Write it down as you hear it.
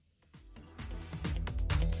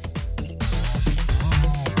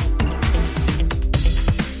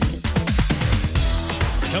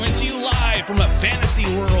coming to you live from a fantasy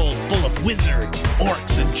world full of wizards,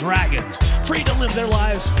 orcs, and dragons, free to live their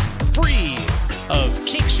lives free of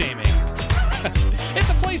kink shaming. It's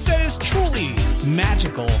a place that is truly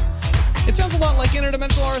magical. It sounds a lot like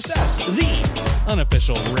Interdimensional RSS, the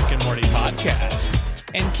unofficial Rick and Morty podcast,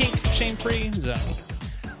 and kink shame-free zone.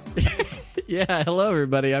 Yeah, hello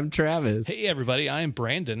everybody. I'm Travis. Hey everybody, I am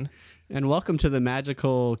Brandon. And welcome to the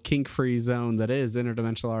magical kink-free zone that is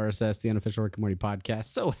Interdimensional RSS, the unofficial Rick and Morty podcast.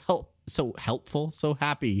 So helpful, so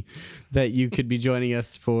happy that you could be joining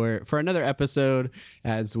us for another episode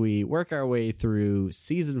as we work our way through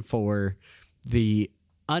season 4, the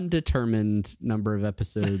undetermined number of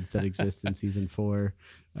episodes that exist in season 4.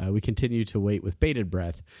 We continue to wait with bated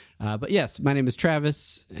breath. But yes, my name is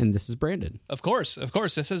Travis, and this is Brandon. Of course,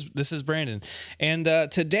 this is Brandon. And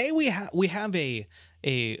today we have a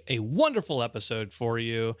wonderful episode for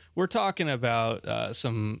you. We're talking about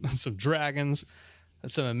some dragons,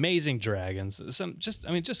 some amazing dragons,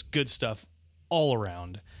 just good stuff all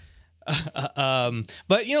around.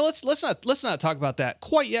 But let's not talk about that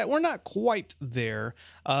quite yet. We're not quite there.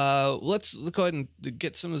 Let's go ahead and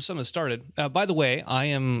get some of it started. By the way, I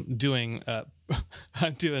am doing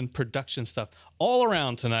I'm doing production stuff all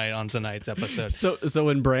around tonight on tonight's episode. So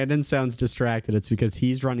when Brandon sounds distracted, it's because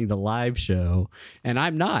he's running the live show, and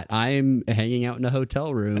I'm not. I'm hanging out in a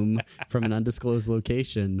hotel room from an undisclosed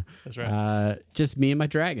location. That's right. Just me and my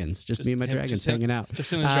dragons. Just me and my dragons hanging out.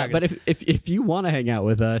 Just him and dragons. But if you want to hang out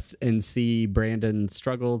with us and see Brandon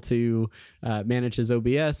struggle to manage his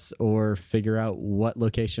OBS or figure out what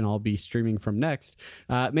location I'll be streaming from next,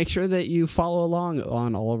 make sure that you follow along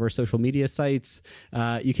on all of our social media sites.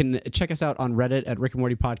 You can check us out on Reddit at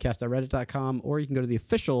rickandmortypodcast.reddit.com, or you can go to the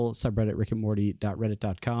official subreddit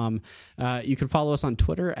rickandmorty.reddit.com. You can follow us on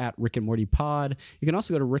Twitter at rickandmortypod. You can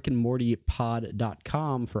also go to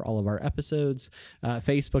rickandmortypod.com for all of our episodes.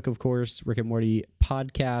 Facebook, of course, Rick and Morty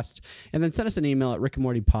Podcast. And then send us an email at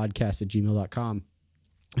rickandmortypodcast@gmail.com.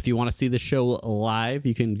 If you want to see the show live,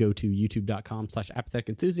 you can go to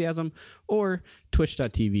youtube.com/apatheticenthusiasm or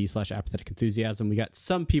twitch.tv/apatheticenthusiasm. We got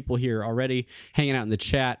some people here already hanging out in the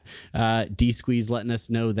chat. D-Squeeze letting us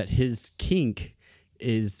know that his kink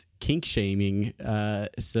is kink shaming.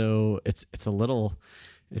 So it's a little,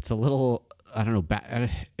 I don't know,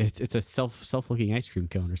 it's a self-licking ice cream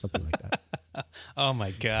cone or something like that. Oh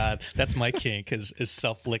my God, that's my kink is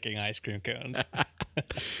self-licking ice cream cones.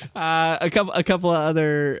 A couple of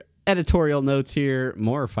other editorial notes here,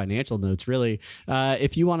 more financial notes really.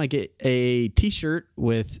 If you want to get a t-shirt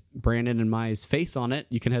with Brandon and Mai's face on it,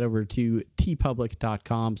 you can head over to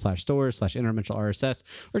tpublic.com/store/interdimensional-RSS,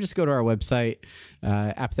 or just go to our website,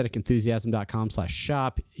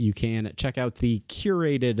 apatheticenthusiasm.com/shop. You can check out the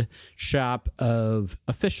curated shop of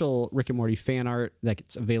official Rick and Morty fan art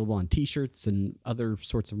that's available on t-shirts and other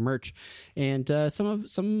sorts of merch, and some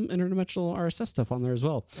interdimensional RSS stuff on there as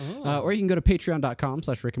well. Or you can go to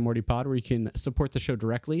patreon.com/Rick and Morty Pod, where you can support the show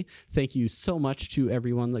directly. Thank you so much to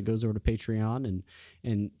everyone that goes over to Patreon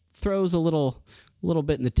and throws a little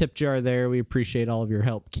bit in the tip jar there. We appreciate all of your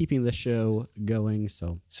help keeping the show going.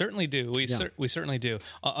 So certainly do. We certainly do.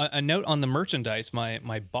 A note on the merchandise.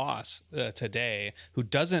 My boss today, who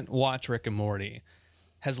doesn't watch Rick and Morty,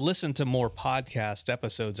 has listened to more podcast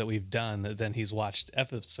episodes that we've done than he's watched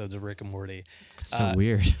episodes of Rick and Morty. It's so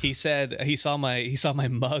weird. He said he saw my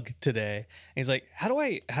mug today, and he's like, how do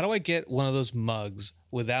I get one of those mugs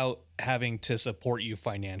without having to support you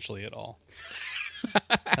financially at all?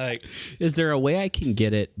 Like, is there a way I can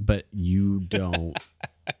get it but you don't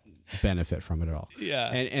benefit from it at all?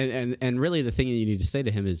 Yeah. And really the thing you need to say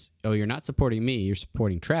to him is, oh, you're not supporting me, you're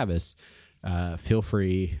supporting Travis. Feel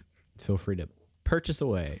free to purchase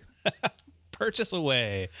away. Purchase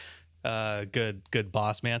away. Good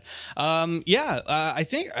boss, man. I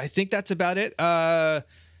think that's about it.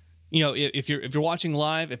 If you're watching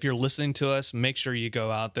live, if you're listening to us, make sure you go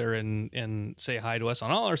out there and say hi to us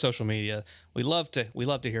on all our social media. We love to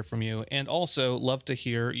hear from you, and also love to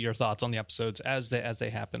hear your thoughts on the episodes as they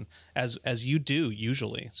happen, as you do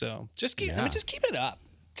usually. So just keep it up. Just keep it up.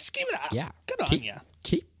 Yeah. Good on you.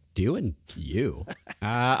 Keep doing you.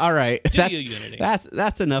 All right. Unity.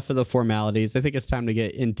 That's enough of the formalities. I think it's time to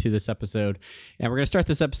get into this episode. And we're going to start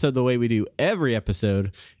this episode the way we do every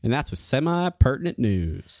episode, and that's with semi-pertinent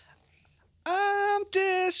news. I'm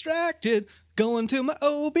distracted, going to my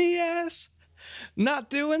OBS, not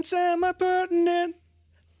doing semi-pertinent,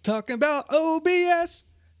 talking about OBS,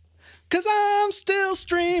 because I'm still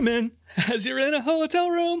streaming as you're in a hotel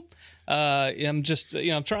room. I'm just,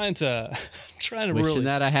 I'm trying to Wishing really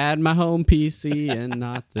that I had my home PC and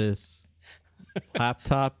not this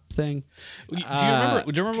laptop thing. Do you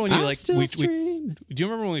remember? Do you remember when you like still do streaming. you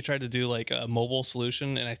remember when we tried to do like a mobile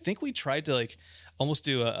solution? And I think we tried to like almost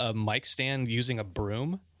do a mic stand using a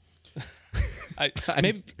broom.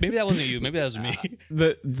 Maybe that wasn't you. Maybe that was me.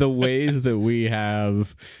 The ways that we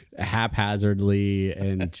have haphazardly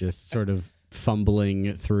and just sort of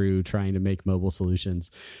fumbling through trying to make mobile solutions.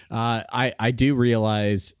 I do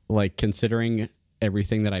realize, like, considering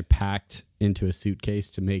everything that I packed into a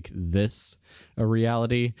suitcase to make this a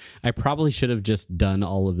reality, I probably should have just done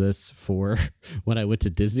all of this for when I went to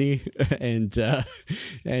Disney and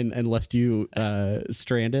left you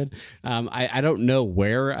stranded. I don't know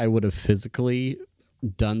where I would have physically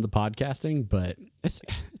done the podcasting, but it's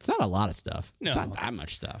not a lot of stuff. No. It's not that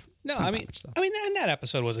much stuff. No, I mean, and that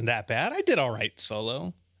episode wasn't that bad. I did all right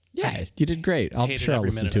solo. Yeah, you did great. I'll hated sure I'll every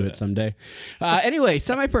listen minute to of it it. someday. Anyway,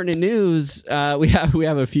 semi-pertinent news. We have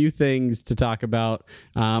a few things to talk about.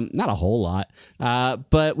 Not a whole lot,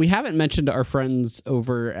 but we haven't mentioned our friends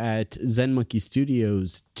over at Zen Monkey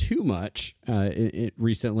Studios too much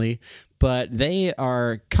recently. But they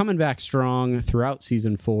are coming back strong throughout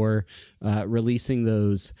season 4, releasing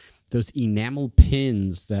those enamel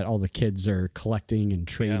pins that all the kids are collecting and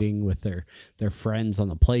trading with their friends on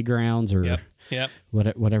the playgrounds or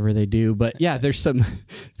whatever they do. But yeah, there's some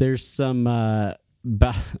Balthrama.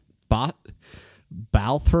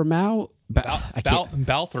 Balthrama.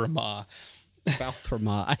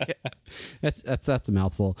 That's a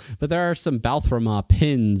mouthful. But there are some Balthrama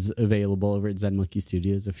pins available over at Zen Monkey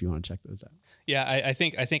Studios if you want to check those out. Yeah, I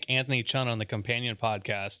think Anthony Chun on the Companion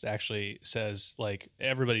podcast actually says, like,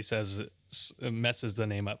 everybody says it messes the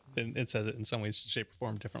name up, and it says it in some ways, shape, or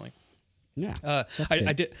form differently. Yeah,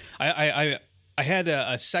 I had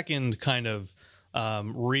a second kind of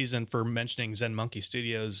reason for mentioning Zen Monkey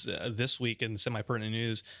Studios this week in semi-pertinent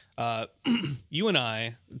news. You and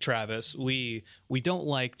I, Travis, we don't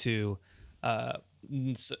like to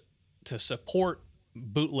support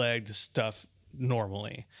bootlegged stuff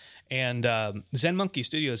normally. And Zen Monkey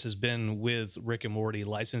Studios has been with Rick and Morty,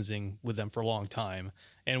 licensing with them for a long time.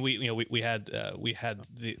 And we had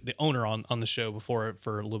the owner on the show before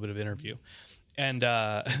for a little bit of interview. And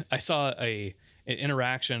I saw an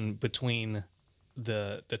interaction between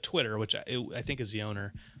the Twitter, which I think is the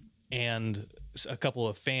owner, and a couple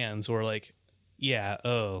of fans who are like,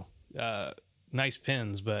 nice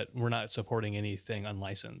pins, but we're not supporting anything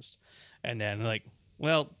unlicensed. And then like,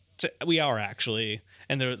 well, we are actually,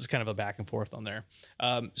 and there's kind of a back and forth on there.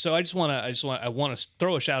 So I want to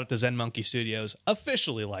throw a shout out to Zen Monkey Studios,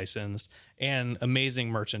 officially licensed and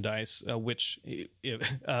amazing merchandise, which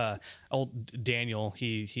old Daniel,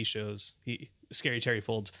 Scary Terry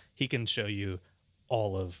Folds, he can show you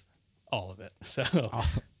all of it. So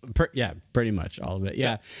pretty much all of it.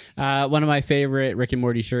 Yeah. One of my favorite Rick and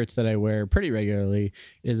Morty shirts that I wear pretty regularly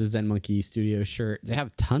is a Zen Monkey Studio shirt. They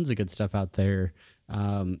have tons of good stuff out there.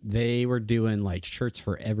 They were doing like shirts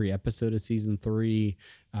for every episode of season 3.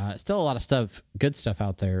 Still a lot of good stuff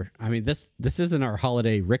out there. I mean, this isn't our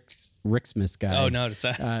holiday Ricksmas guide. Oh no, it's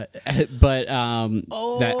not. But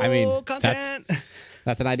content.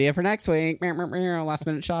 That's an idea for next week. Last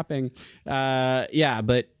minute shopping.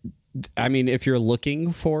 But I mean, if you're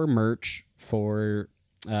looking for merch for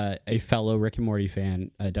a fellow Rick and Morty fan,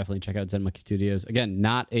 definitely check out Zen Monkey Studios. Again,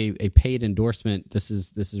 not a paid endorsement. This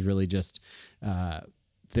is really just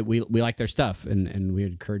that we like their stuff, and we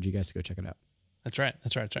encourage you guys to go check it out. That's right.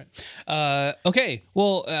 Okay.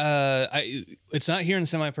 Well, it's not here in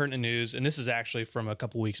semi-pertinent news, and this is actually from a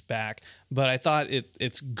couple weeks back, but I thought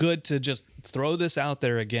it's good to just throw this out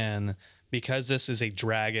there again because this is a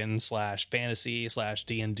dragon / fantasy /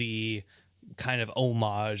 D&D kind of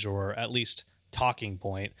homage, or at least talking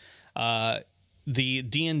point. The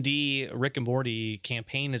D&D Rick and Morty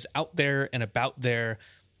campaign is out there and about there.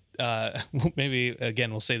 Maybe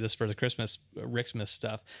again we'll save this for the Ricksmas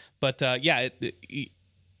stuff, but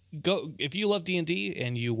go if you love D&D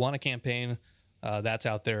and you want a campaign, that's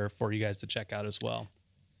out there for you guys to check out as well.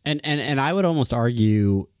 And I would almost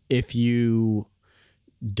argue, if you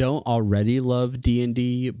don't already love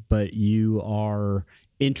D&D but you are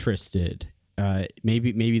interested,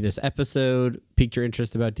 maybe this episode piqued your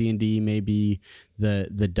interest about D&D. Maybe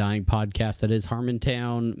the dying podcast that is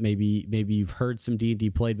Harmontown. Maybe you've heard some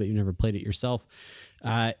D&D played, but you never played it yourself.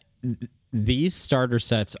 These starter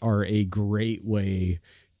sets are a great way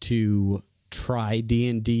to try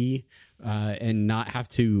D&D and not have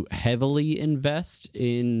to heavily invest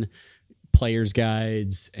in player's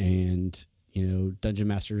guides and Dungeon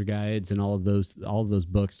Master guides and all of those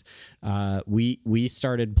books. We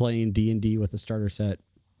started playing D&D with a starter set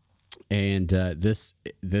And this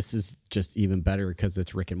is just even better because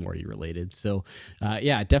it's Rick and Morty related. So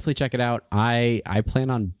yeah, definitely check it out. I plan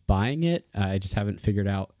on buying it. I just haven't figured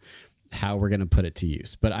out how we're going to put it to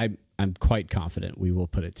use, but I'm quite confident we will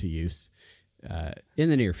put it to use in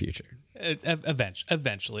the near future.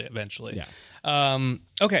 Eventually. Yeah.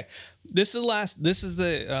 Okay. This is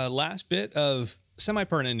the last bit of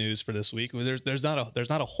semi-pertinent news for this week. There's not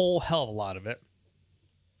a whole hell of a lot of it,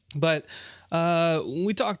 but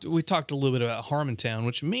we talked a little bit about Harmontown,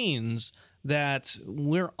 which means that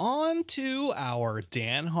we're on to our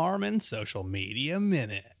Dan Harmon social media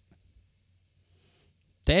minute.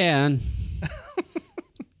 Dan.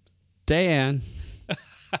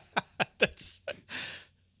 That's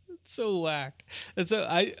so whack. And so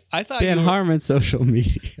I thought Dan Harmon social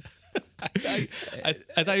media. I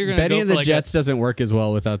thought you were going to Benny go and for the like Jets doesn't work as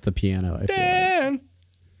well without the piano. I feel like. Dan.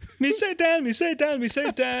 Me say Dan.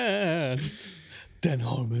 Dan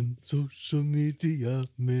Harmon social media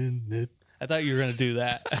minute. I thought you were going to do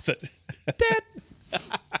that. Dad.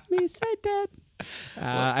 Me say dad.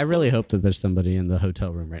 I really hope that there's somebody in the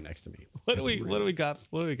hotel room right next to me. What do we got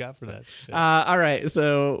for that? All right,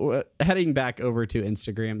 so heading back over to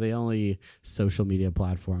Instagram, the only social media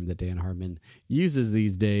platform that Dan Harmon uses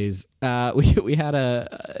these days. We had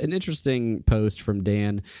an interesting post from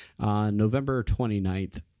Dan on November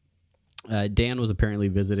 29th. Dan was apparently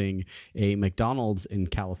visiting a McDonald's in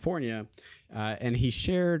California, and he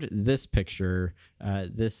shared this picture.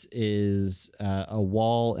 This is a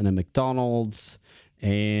wall in a McDonald's,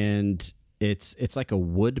 and it's like a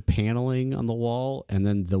wood paneling on the wall, and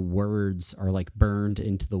then the words are like burned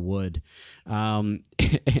into the wood. I'm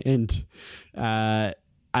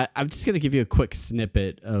just going to give you a quick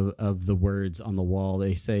snippet of the words on the wall.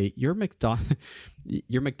 They say, Your McDonald's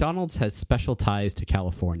has special ties to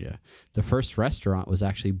California. The first restaurant was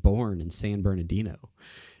actually born in San Bernardino.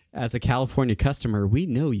 As a California customer, we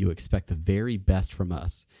know you expect the very best from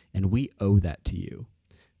us, and we owe that to you.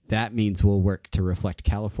 That means we'll work to reflect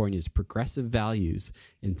California's progressive values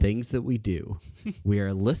in things that we do. We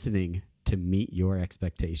are listening to meet your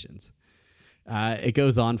expectations. It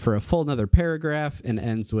goes on for a full another paragraph and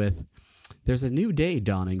ends with, There's a new day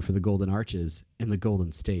dawning for the Golden Arches in the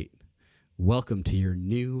Golden State. Welcome to your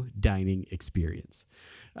new dining experience.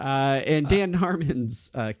 And Dan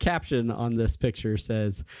Harmon's caption on this picture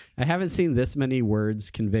says, I haven't seen this many words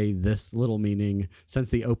convey this little meaning since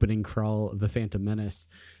the opening crawl of The Phantom Menace.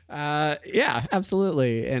 Yeah,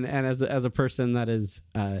 absolutely. And as a person that is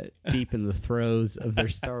deep in the throes of their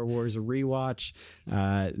Star Wars rewatch,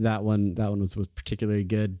 that one was particularly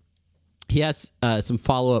good. He has some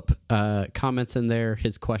follow-up comments in there.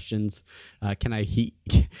 His questions: Can I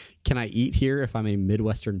eat here if I'm a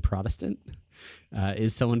Midwestern Protestant?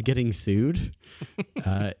 Is someone getting sued?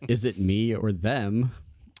 Is it me or them?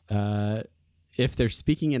 If they're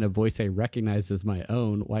speaking in a voice I recognize as my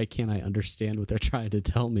own, why can't I understand what they're trying to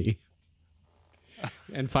tell me?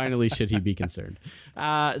 And finally, should he be concerned?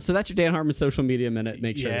 So that's your Dan Harmon social media minute.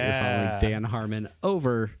 Make sure that you're following Dan Harmon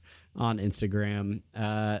over on Instagram.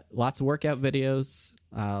 Lots of workout videos,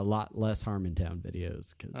 a lot less Harmontown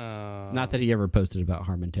videos, because not that he ever posted about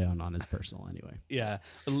Harmontown on his personal anyway. Yeah,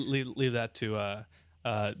 leave that to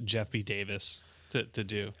Jeff B. Davis to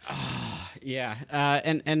do. Yeah,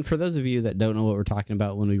 and for those of you that don't know what we're talking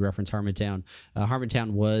about when we reference Harmontown,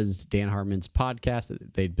 Harmontown was Dan Harmon's podcast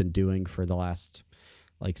that they'd been doing for the last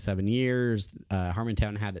 7 years.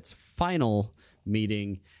 Harmontown had its final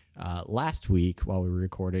meeting last week while we were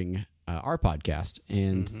recording our podcast,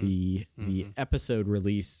 and the episode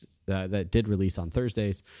release that did release on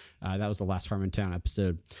Thursdays, that was the last Harmontown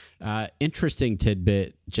episode. Interesting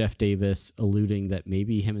tidbit, Jeff Davis alluding that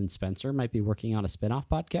maybe him and Spencer might be working on a spinoff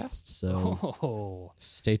podcast, so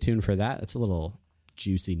stay tuned for that. That's a little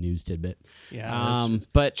juicy news tidbit. Yeah,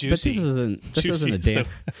 but juicy.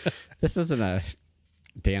 this isn't a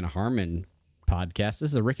Dan Harmon podcast. This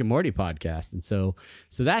is a Rick and Morty podcast. And so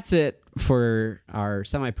that's it for our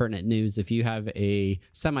semi-pertinent news. If you have a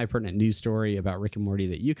semi-pertinent news story about Rick and Morty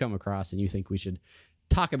that you come across and you think we should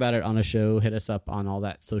talk about it on a show, hit us up on all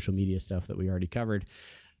that social media stuff that we already covered.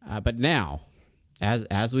 But now,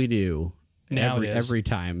 as we do every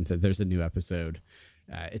time that there's a new episode,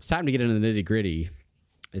 it's time to get into the nitty-gritty.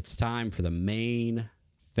 It's time for the main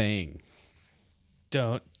thing.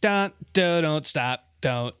 Don't stop, don't stop,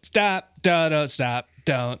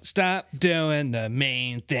 don't stop doing the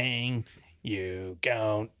main thing. You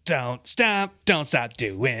don't stop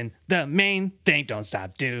doing the main thing. Don't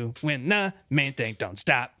stop doing the main thing. Don't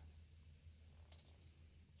stop.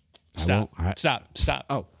 Stop.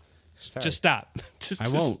 Oh, sorry. Just stop.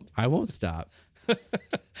 I won't stop.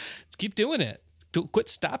 Let's keep doing it. Quit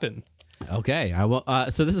stopping. Okay, I will.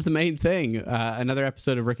 So this is the main thing. Another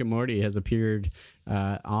episode of Rick and Morty has appeared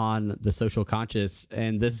on the Social Conscious,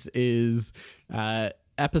 and this is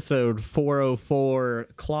episode 404,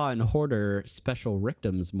 Claw and Hoarder Special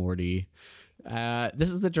Rickdoms, Morty.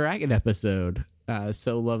 This is the Dragon episode,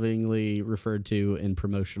 so lovingly referred to in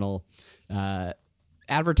promotional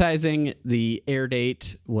advertising. The air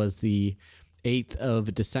date was the 8th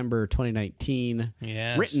of December 2019.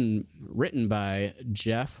 Yes. Written by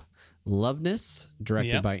Jeff Loveness,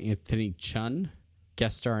 directed by Anthony Chun,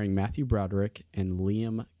 guest starring Matthew Broderick and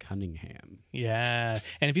Liam Cunningham. Yeah,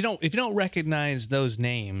 and if you don't recognize those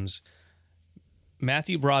names,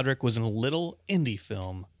 Matthew Broderick was in a little indie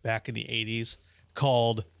film back in the 80s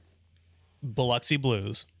called Biloxi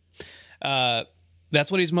Blues. That's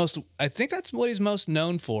what he's most. I think that's what he's most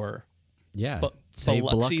known for. Yeah, Save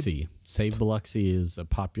Biloxi. Save Biloxi is a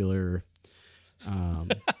popular.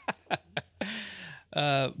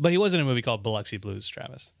 But he was in a movie called Biloxi Blues,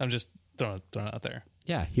 Travis. I'm just throwing it out there.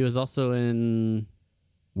 Yeah, he was also in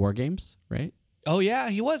War Games, right? Oh yeah,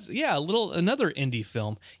 he was. Yeah, another indie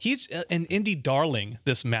film. He's an indie darling.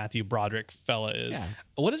 This Matthew Broderick fella is. Yeah.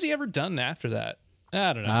 What has he ever done after that?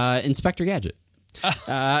 I don't know. Inspector Gadget.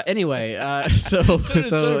 Anyway, so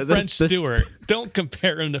French Stewart. Don't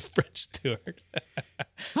compare him to French Stewart.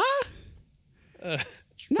 Huh?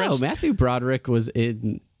 No, Matthew Broderick was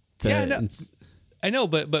in. I know,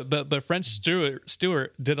 but French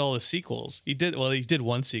Stewart did all the sequels. He did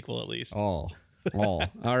one sequel at least. Oh, all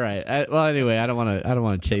right. Well, anyway, I don't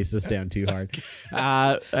want to chase this down too hard.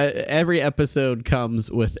 Every episode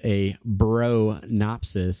comes with a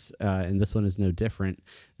bro-nopsis, and this one is no different.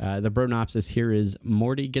 The bro-nopsis here is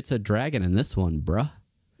Morty gets a dragon in this one, bruh.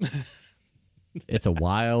 It's a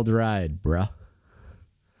wild ride, bruh.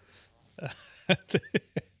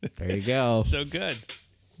 There you go. So good.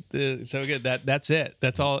 So good. That's it.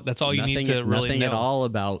 That's all you need to really know. Nothing at all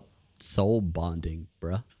about soul bonding,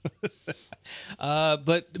 bruh.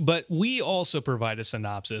 But we also provide a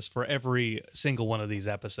synopsis for every single one of these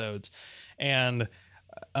episodes, and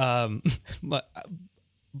by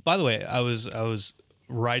the way, I was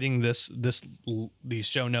writing these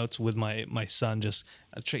show notes with my son. I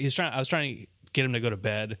was trying to get him to go to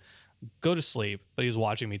bed, go to sleep, but he was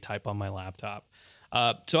watching me type on my laptop.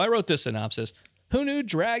 So I wrote this synopsis. Who knew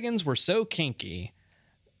dragons were so kinky?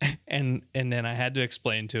 And then I had to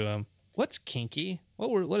explain to him, what's kinky?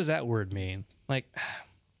 What does that word mean? Like,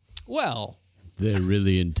 well, they're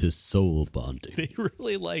really into soul bonding. They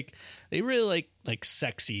really like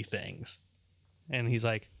sexy things. And he's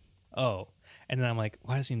like, oh. And then I'm like,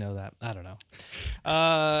 why does he know that? I don't know.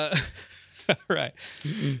 All right.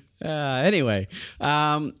 Anyway,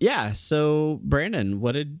 yeah. So Brandon,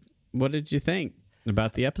 what did you think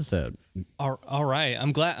about the episode? All right.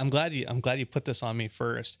 I'm glad you put this on me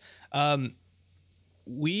first.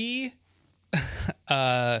 We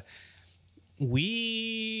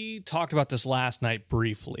talked about this last night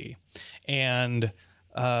briefly, and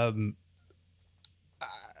the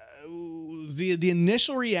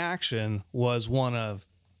initial reaction was one of,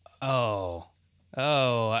 I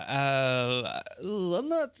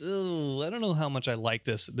don't know how much I like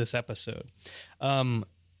this episode.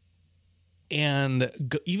 And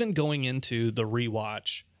even going into the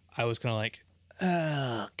rewatch, I was kind of like,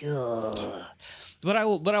 oh, God. But I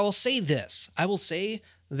will say this. I will say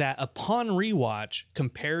that upon rewatch,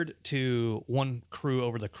 compared to One Crew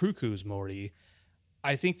Over the Cuckoo's, Morty,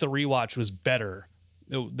 I think the rewatch was better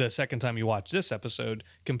the second time you watch this episode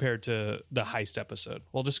compared to the heist episode.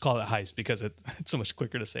 We'll just call it heist because it's so much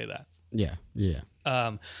quicker to say that. Yeah.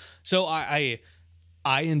 So I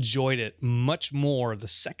enjoyed it much more the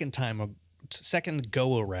second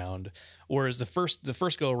go around, whereas the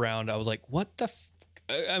first go around I was like, what the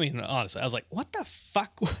I mean, honestly, I was like, what the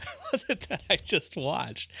fuck was it that I just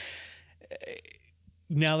watched?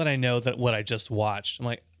 Now that I know that what I just watched, I'm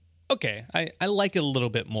like, okay, I like it a little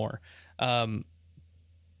bit more.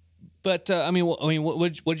 But I mean, what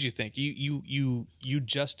did you think? You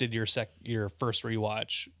just did your first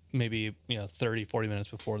rewatch, maybe 30, 40 minutes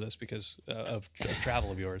before this because of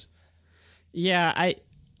travel of yours. Yeah,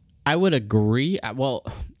 I would agree. Well,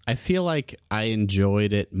 I feel like I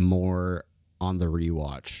enjoyed it more on the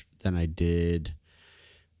rewatch than I did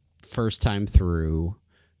first time through.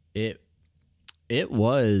 It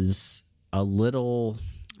was a little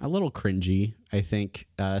cringy, I think,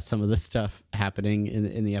 some of the stuff happening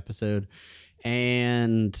in the episode,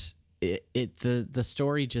 and the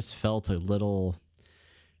story just felt a little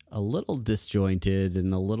disjointed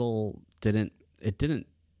and a little didn't.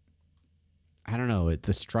 I don't know,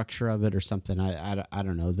 the structure of it or something. I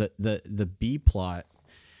don't know. The B plot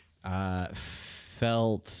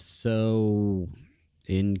felt so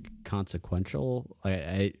inconsequential.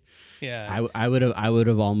 Yeah. I would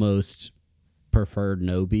have almost preferred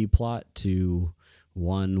no B plot to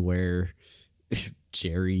one where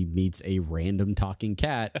Jerry meets a random talking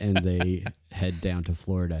cat and they head down to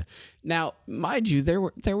Florida. Now, mind you,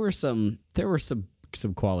 there were some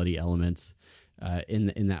quality elements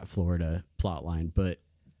in that Florida plot line, but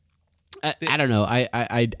I don't know.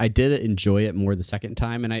 I did enjoy it more the second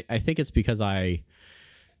time, and I think it's because I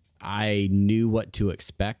knew what to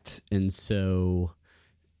expect, and so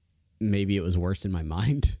maybe it was worse in my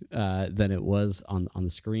mind than it was on the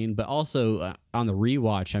screen. But also on the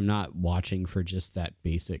rewatch, I'm not watching for just that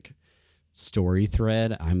basic story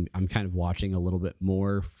thread. I'm kind of watching a little bit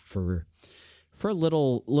more for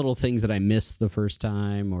little things that I missed the first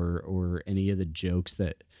time, or any of the jokes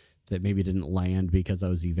that maybe didn't land because I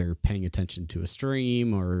was either paying attention to a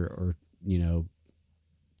stream or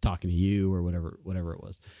talking to you or whatever it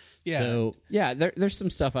was. Yeah. So yeah, there's some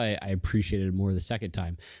stuff I appreciated more the second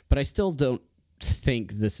time, but I still don't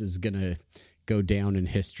think this is gonna go down in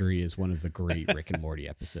history as one of the great Rick and Morty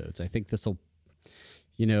episodes. I think this will,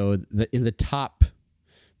 in the top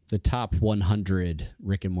 100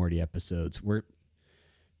 Rick and Morty episodes, we're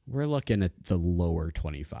looking at the lower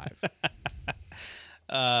 25.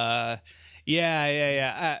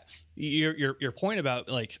 Yeah. Your point about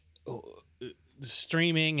like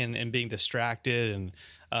streaming and being distracted, and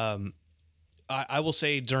I will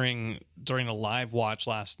say during a live watch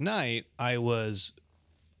last night, I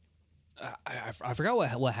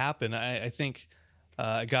forgot what happened. I think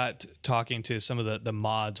I got talking to some of the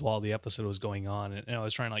mods while the episode was going on, and I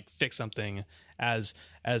was trying to like fix something as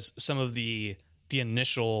some of the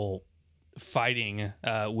initial fighting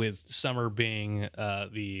with Summer being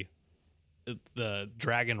the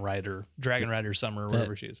Dragon Rider Summer,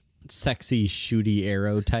 whatever she is. Sexy shooty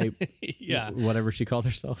arrow type. Yeah. Whatever she called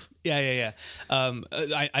herself. Yeah.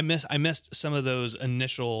 I missed some of those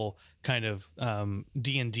initial kind of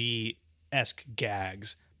D&D-esque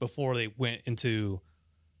gags before they went into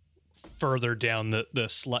further down the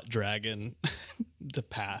slut dragon the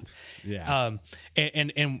path. Yeah.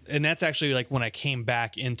 And that's actually like when I came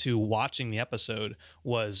back into watching the episode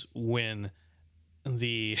was when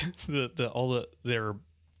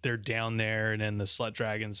they're down there, and then the slut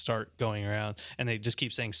dragons start going around, and they just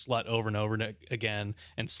keep saying slut over and over again,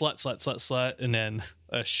 and slut, and then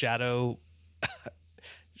a shadow.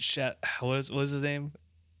 What was his name?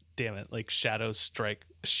 Damn it! Like Shadow Striker,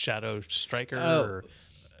 or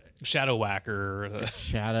Shadow Whacker,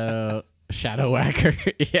 Shadow Whacker.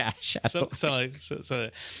 Yeah, Shadow.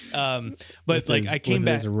 But like I came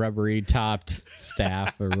back, his rubbery topped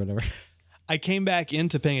staff or whatever. I came back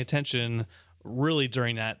into paying attention really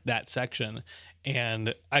during that section,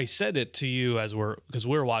 and I said it to you because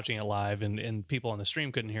we're watching it live, and people on the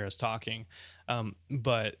stream couldn't hear us talking,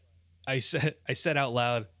 but I said out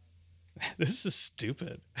loud, this is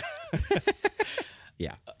stupid.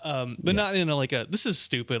 Yeah. But not in this is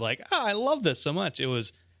stupid, like, I love this so much. It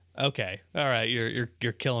was okay, all right, you're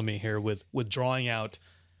killing me here with drawing out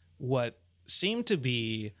what seemed to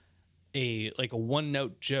be a one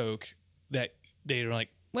note joke that they were like,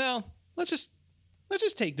 well, let's just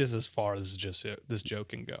take this as far as just this joke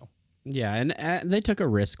can go. Yeah, and they took a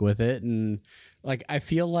risk with it, and like I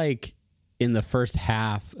feel like in the first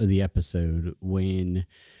half of the episode when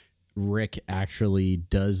Rick actually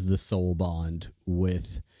does the soul bond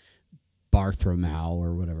with Bartholomew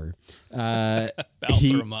or whatever, I'm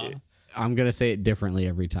gonna say it differently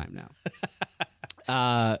every time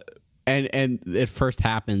now. And it first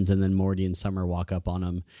happens, and then Morty and Summer walk up on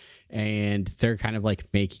him, and they're kind of like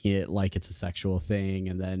making it like it's a sexual thing,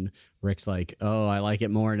 and then Rick's like, "Oh, I like it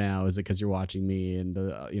more now. Is it because you're watching me?" And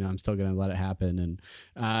I'm still gonna let it happen. And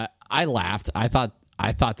I laughed. I thought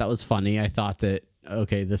that was funny. I thought that,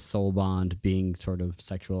 okay, this soul bond being sort of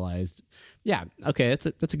sexualized, yeah, okay,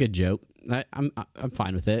 that's a good joke. I'm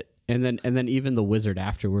fine with it. And then even the wizard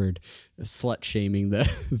afterward slut shaming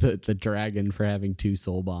the dragon for having two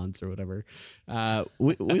soul bonds or whatever.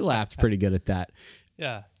 We laughed pretty good at that.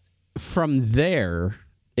 Yeah. From there,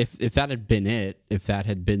 if that had been it, if that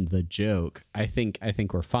had been the joke, I think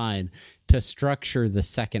we're fine to structure the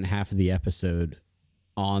second half of the episode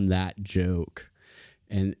on that joke,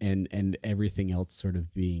 and everything else sort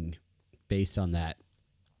of being based on that.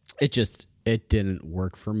 It didn't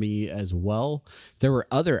work for me as well. There were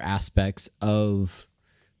other aspects of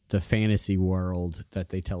the fantasy world that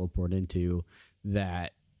they teleport into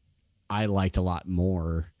that I liked a lot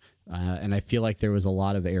more. And I feel like there was a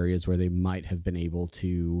lot of areas where they might have been able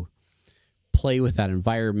to play with that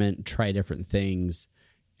environment, try different things,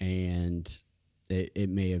 and it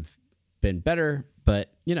may have been better,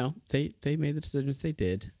 but they made the decisions they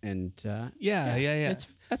did, and yeah.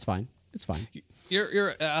 That's fine. It's fine.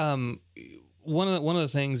 You're one of the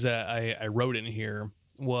things that I wrote in here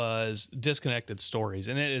was disconnected stories,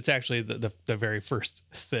 and it's actually the very first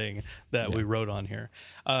thing that we wrote on here.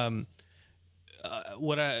 Some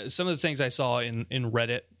of the things I saw in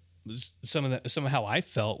Reddit, some of how I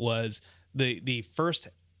felt was the first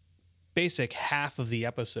basic half of the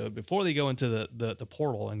episode before they go into the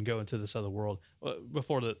portal and go into this other world,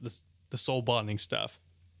 before the soul bonding stuff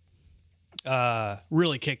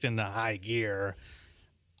really kicked into high gear.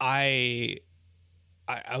 I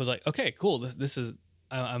was like, okay, cool. This is,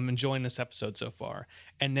 I'm enjoying this episode so far.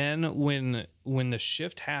 And then when the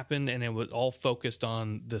shift happened and it was all focused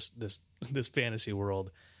on this fantasy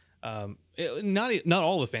world, not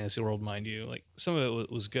all the fantasy world, mind you, like some of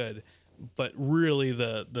it was good, but really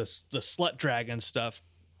the slut dragon stuff,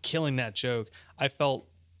 killing that joke, I felt,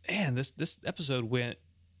 man, this episode went,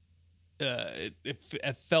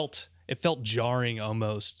 it felt jarring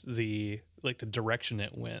almost, the direction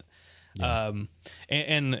it went. Yeah.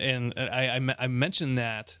 And I mentioned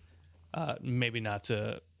that maybe not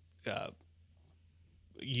to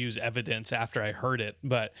use evidence after I heard it,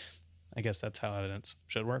 but I guess that's how evidence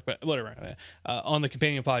should work. But whatever. On the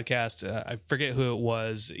companion podcast, I forget who it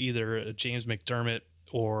was, either James McDermott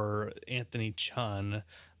or Anthony Chun.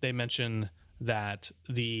 They mentioned that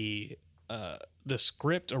the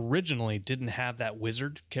script originally didn't have that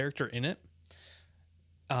wizard character in it.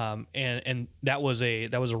 And that was a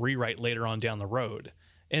rewrite later on down the road.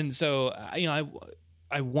 And so,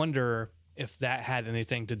 I wonder if that had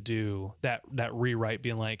anything to do, that rewrite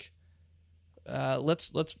being like,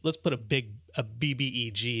 let's put a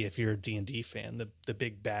BBEG, if you're a D&D fan, the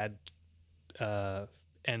big bad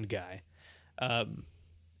end guy.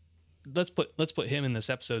 Let's put him in this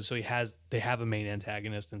episode so they have a main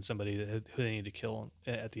antagonist and somebody who they need to kill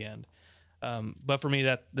at the end. But for me,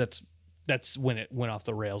 that's when it went off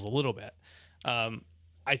the rails a little bit.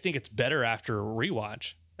 I think it's better after a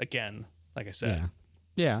rewatch. Again, like I said.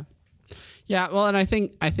 Yeah. Well, and I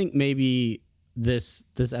think maybe this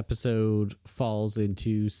episode falls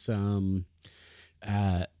into some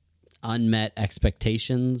unmet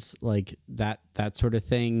expectations, like that sort of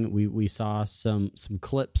thing. We saw some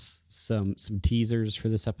clips, some teasers for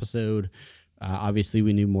this episode. Obviously,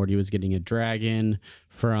 we knew Morty was getting a dragon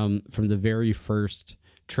from the very first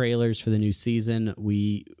trailers for the new season.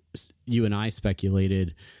 You and I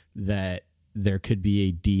speculated that there could be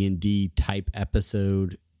a D&D type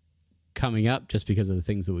episode coming up just because of the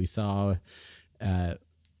things that we saw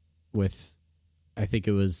with, I think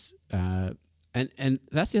it was, and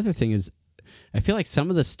that's the other thing is, I feel like some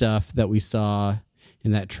of the stuff that we saw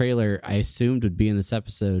in that trailer, I assumed would be in this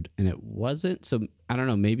episode, and it wasn't. So I don't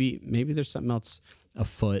know. Maybe there's something else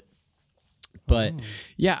afoot. But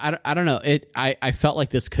yeah, I don't know. I felt like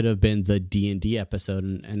this could have been the D&D episode,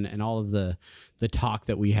 and all of the talk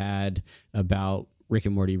that we had about Rick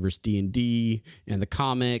and Morty versus D&D and the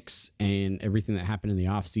comics and everything that happened in the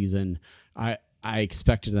off season. I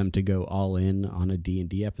expected them to go all in on a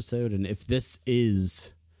D&D episode, and if this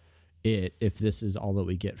is all that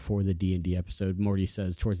we get for the D&D episode, Morty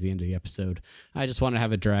says towards the end of the episode, I just want to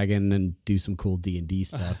have a dragon and do some cool D&D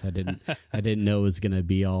stuff. I didn't know it was gonna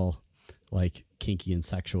be all like kinky and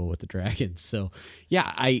sexual with the dragons. So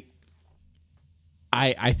yeah, I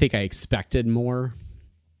think I expected more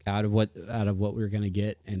out of what we were gonna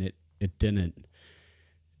get, and it didn't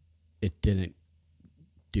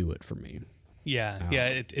do it for me.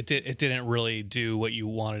 It didn't really do what you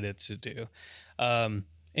wanted it to do. And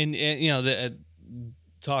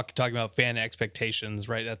talking about fan expectations,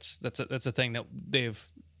 right? That's a thing that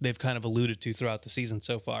they've kind of alluded to throughout the season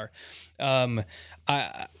so far.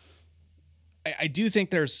 I do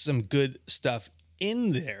think there's some good stuff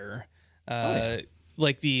in there.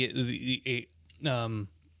 Like I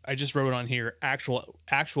just wrote on here,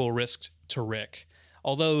 actual risk to Rick.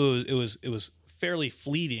 Although it was fairly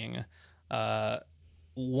fleeting.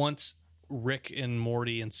 Once Rick and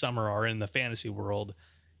Morty and Summer are in the fantasy world,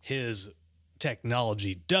 his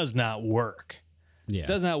technology does not work. Yeah.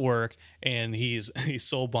 Does not work, and he's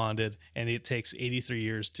soul bonded, and it takes 83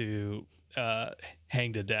 years to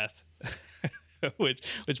hang to death. which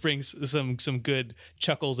brings some good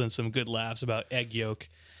chuckles and some good laughs about egg yolk.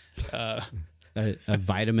 A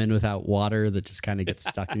vitamin without water that just kind of gets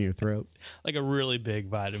stuck in your throat. Like a really big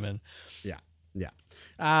vitamin. Yeah.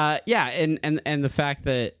 And the fact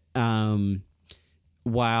that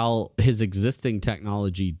while his existing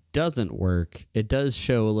technology doesn't work, it does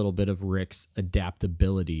show a little bit of Rick's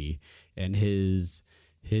adaptability and his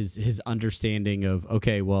his understanding of,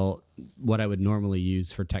 okay, well, what I would normally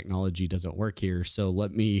use for technology doesn't work here, so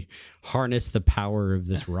let me harness the power of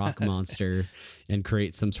this rock monster and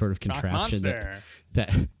create some sort of contraption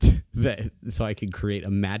that so I can create a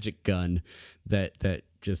magic gun that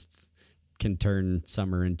just can turn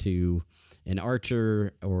Summer into an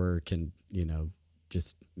archer, or can,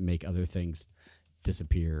 just make other things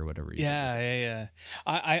disappear or whatever. Yeah.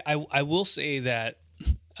 I will say that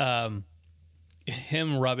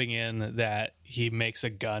him rubbing in that he makes a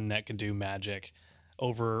gun that can do magic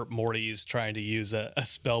over Morty's trying to use a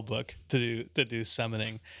spell book to do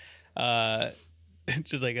summoning,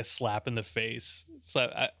 just like a slap in the face.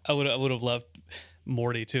 So I would have loved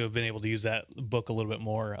Morty to have been able to use that book a little bit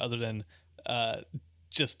more, other than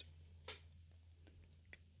just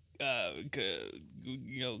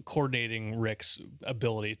coordinating Rick's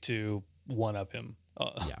ability to one up him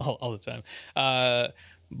all the time.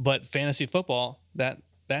 But fantasy football, that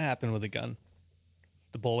happened with a gun.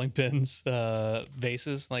 The bowling pins,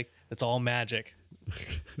 vases, like, it's all magic.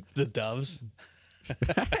 The doves.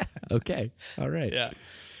 Okay. All right. Yeah. It's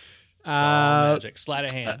all magic. Sleight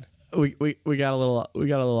of hand. We got a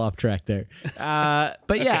little off track there.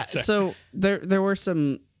 But yeah, okay, so there were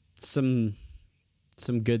some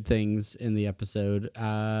good things in the episode.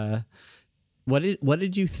 What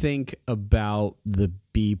did you think about the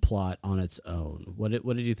B plot on its own? What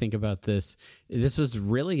did you think about this? This was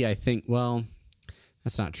really, I think, well,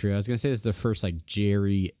 that's not true. I was going to say this is the first like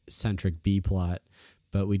Jerry centric B plot,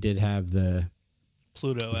 but we did have the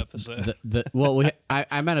Pluto episode.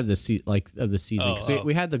 I meant of the season, because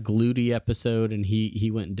we had the Gluty episode, and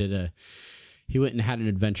he went and had an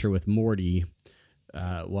adventure with Morty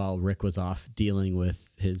while Rick was off dealing with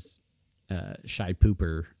his shy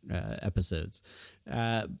pooper episodes.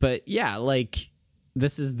 But yeah, like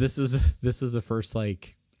this was the first,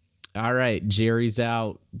 like, all right, Jerry's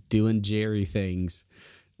out doing Jerry things,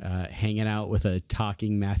 hanging out with a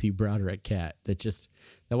talking Matthew Broderick cat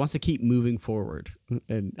that wants to keep moving forward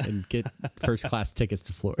and get first class tickets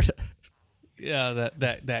to Florida. Yeah,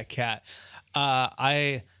 that cat.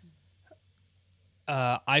 I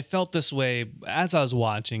felt this way as I was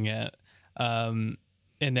watching it, and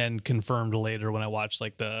then confirmed later when I watched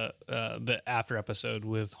like the after episode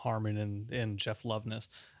with Harmon and Jeff Loveness.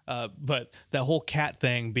 But that whole cat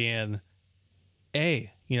thing being,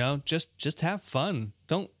 hey, just have fun.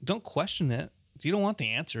 Don't question it. You don't want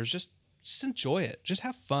the answers. Just enjoy it. Just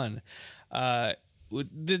have fun. That's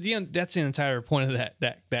the entire point of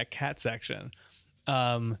that cat section.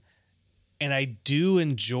 And I do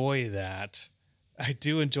enjoy that. I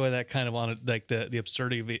do enjoy that kind of on like the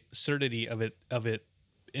absurdity of it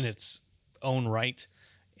in its own right,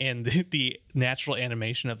 and the natural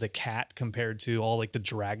animation of the cat compared to all like the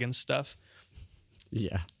dragon stuff.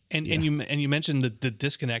 Yeah. And you mentioned the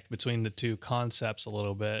disconnect between the two concepts a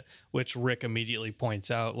little bit, which Rick immediately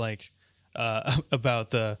points out, like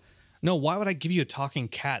about why would I give you a talking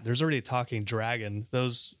cat? There's already a talking dragon.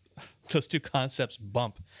 Those two concepts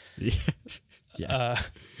bump. Yeah. Yeah.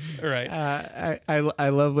 Right. I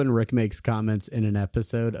love when Rick makes comments in an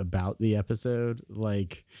episode about the episode,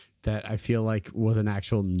 like that I feel like was an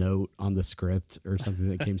actual note on the script or something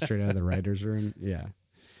that came straight out of the writer's room. Yeah.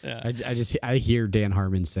 Yeah. I hear Dan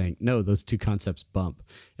Harmon saying, no, those two concepts bump,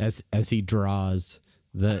 as he draws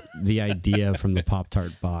the idea from the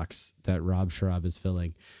Pop-Tart box that Rob Schraub is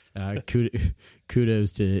filling.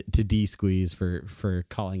 Kudos to D Squeeze for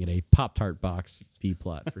calling it a Pop-Tart box B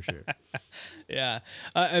plot for sure. Yeah.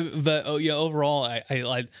 But overall,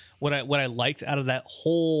 I what I liked out of that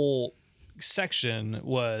whole section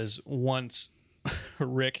was once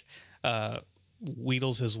Rick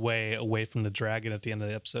wheedles his way away from the dragon at the end of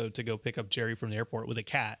the episode to go pick up Jerry from the airport with a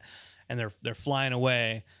cat, and they're flying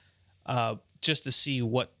away, just to see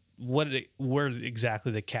where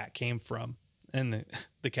exactly the cat came from. And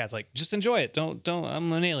the cat's like, just enjoy it. Don't.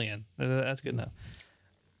 I'm an alien. That's good enough.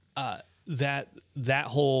 That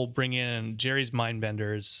whole bring in Jerry's mind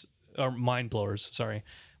benders or mind blowers. Sorry.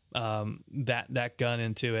 That gun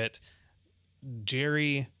into it.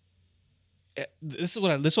 Jerry. This is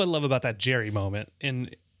what I love about that Jerry moment,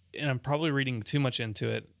 and I'm probably reading too much into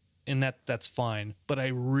it, and that's fine. But I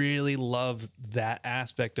really love that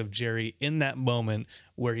aspect of Jerry in that moment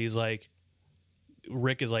where he's like,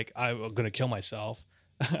 Rick is like, I'm going to kill myself.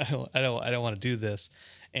 I don't want to do this.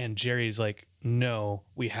 And Jerry's like, no,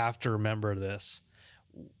 we have to remember this.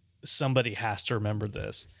 Somebody has to remember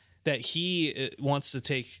this. That he wants to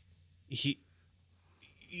take.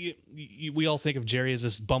 We all think of Jerry as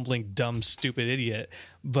this bumbling, dumb, stupid idiot,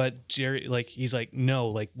 but Jerry, like, he's like, no,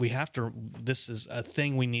 like, we have to. This is a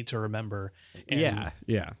thing we need to remember. And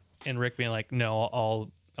yeah. and Rick being like,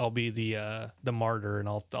 no, I'll be the martyr and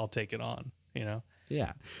I'll take it on, you know?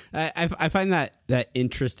 Yeah. I find that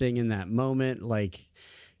interesting in that moment. Like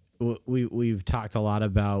we've talked a lot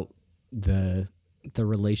about the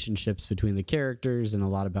relationships between the characters and a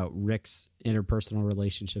lot about Rick's interpersonal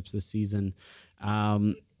relationships this season.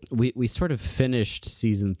 We sort of finished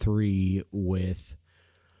season 3 with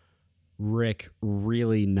Rick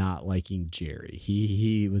really not liking Jerry.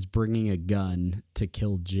 He was bringing a gun to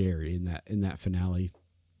kill Jerry in that finale.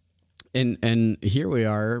 And here we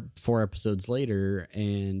are 4 episodes later,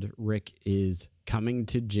 and Rick is coming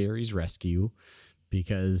to Jerry's rescue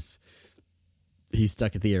because he's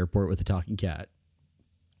stuck at the airport with a talking cat.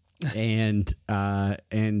 And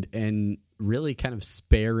really kind of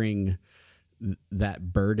sparing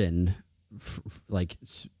that burden,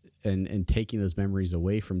 and taking those memories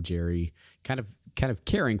away from Jerry, kind of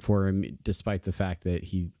caring for him, despite the fact that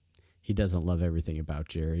he doesn't love everything about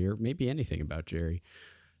Jerry, or maybe anything about Jerry.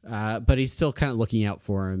 But he's still kind of looking out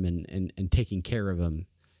for him and taking care of him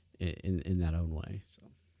in that own way. So,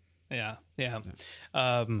 yeah.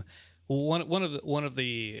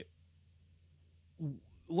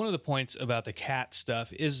 One of the points about the cat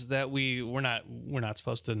stuff is that we're not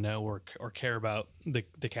supposed to know or care about the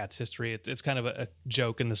cat's history. It's kind of a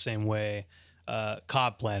joke in the same way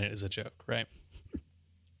Cobb Planet is a joke, right?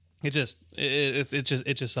 It's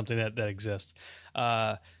just something that exists.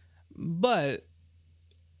 But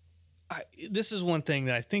this is one thing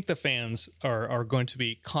that I think the fans are going to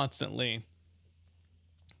be constantly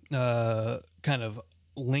kind of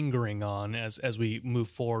lingering on as we move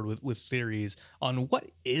forward with theories on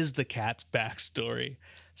what is the cat's backstory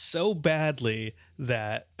so badly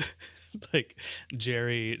that like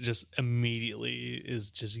Jerry just immediately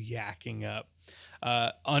is just yakking up.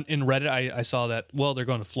 In Reddit, I saw that, well, they're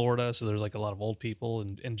going to Florida, so there's like a lot of old people,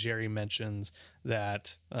 and Jerry mentions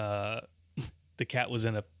that the cat was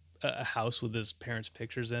in a house with his parents'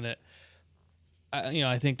 pictures in it.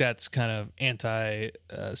 I think that's kind of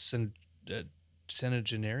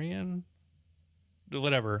centenarian,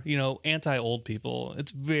 whatever, anti-old people.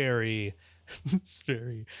 It's very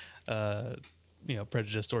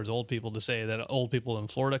prejudiced towards old people to say that old people in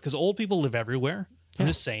Florida, because old people live everywhere. I'm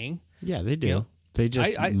just saying. Yeah, they do. They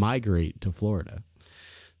just migrate to Florida.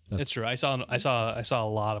 It's true. I saw a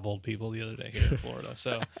lot of old people the other day here in Florida.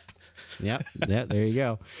 So yeah, there you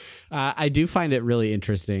go. I do find it really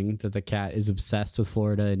interesting that the cat is obsessed with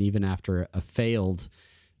Florida, and even after a failed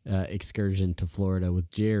excursion to Florida with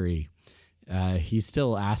Jerry, he's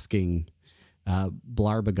still asking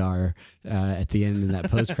Blarbagar at the end in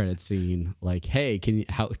that post-credit scene, like, "Hey,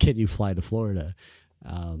 how can you fly to Florida?"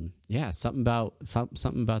 Something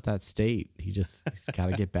about that state. He's got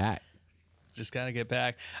to get back. Just got to get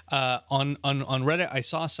back. On Reddit, I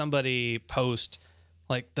saw somebody post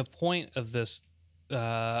like the point of this.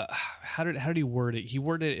 How did he word it?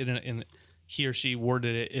 He or she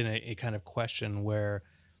worded it in a kind of question where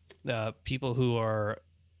people who are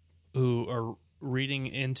reading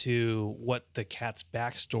into what the cat's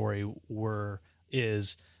backstory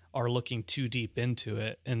are looking too deep into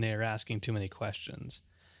it, and they're asking too many questions.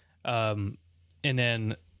 And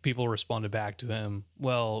then people responded back to him,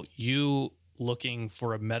 well, you looking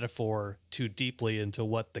for a metaphor too deeply into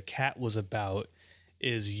what the cat was about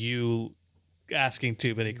is you asking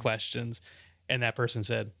too many questions. And that person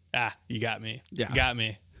said, you got me. Yeah. You got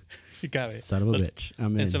me. You got me. Son of a bitch.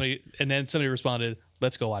 I'm in. And then somebody responded,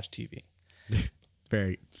 let's go watch TV.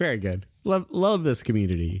 Very, very good. Love this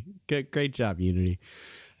community. Great job, Unity.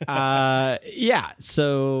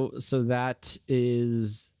 So that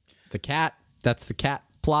is the cat. That's the cat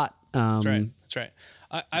plot. That's right.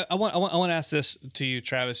 I want to ask this to you,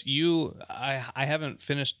 Travis. I haven't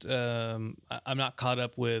finished. I'm not caught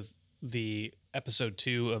up with the episode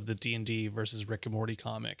 2 of the D&D versus Rick and Morty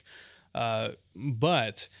comic.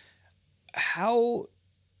 But how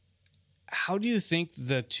do you think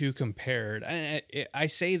the two compared? I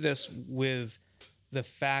say this with the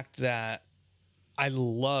fact that I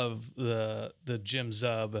love the Jim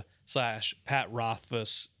Zub / Pat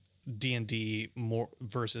Rothfuss D&D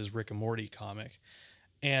versus Rick and Morty comic.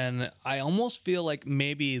 And I almost feel like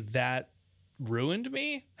maybe that ruined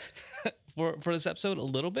me for this episode a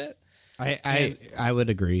little bit. I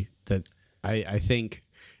would agree that I think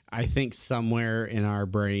somewhere in our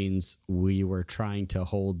brains we were trying to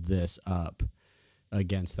hold this up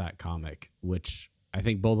against that comic, which I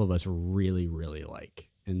think both of us really, really like.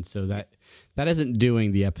 And so that isn't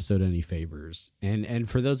doing the episode any favors. And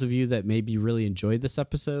for those of you that maybe really enjoyed this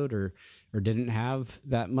episode or didn't have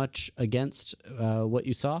that much against what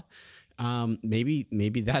you saw,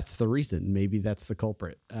 Maybe that's the reason. Maybe that's the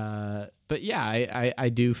culprit. But yeah, I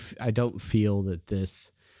don't feel that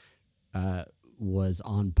this was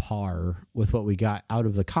on par with what we got out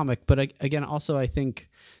of the comic. But again, also I think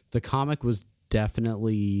the comic was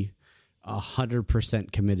definitely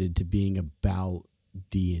 100% committed to being about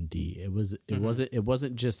D&D. It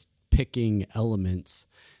wasn't just picking elements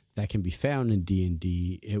that can be found in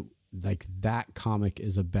D&D. It like that comic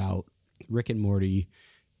is about Rick and Morty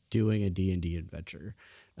doing a D&D adventure.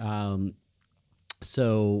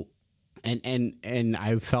 So and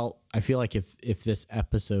I feel like if this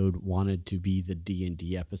episode wanted to be the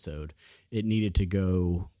D&D episode, it needed to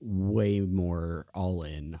go way more all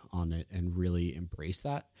in on it and really embrace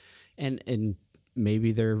that. And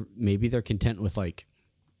maybe they're content with like,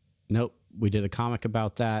 nope, we did a comic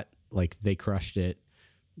about that, like they crushed it.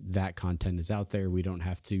 That content is out there. We don't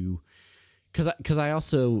have to, because I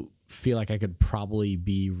also feel like I could probably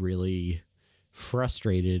be really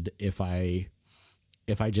frustrated if I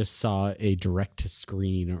just saw a direct to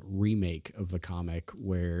screen remake of the comic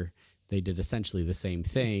where they did essentially the same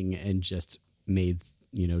thing and just made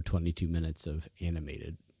 22 minutes of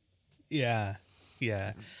animated. Yeah.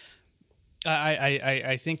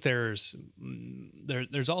 I think there's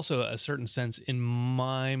also a certain sense in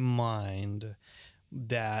my mind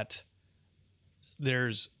that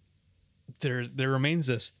there remains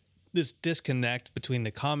this disconnect between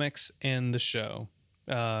the comics and the show,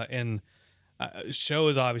 and show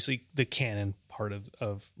is obviously the canon part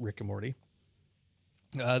of Rick and Morty,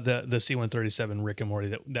 the C-137 Rick and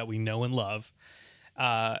Morty that we know and love,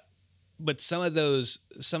 but some of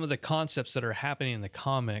the concepts that are happening in the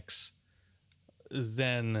comics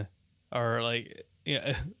then are like,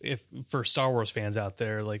 if for Star Wars fans out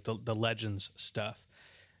there, like the Legends stuff,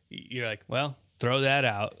 you're like, well, throw that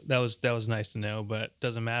out. That was nice to know, but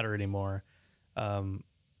doesn't matter anymore.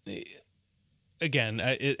 Again,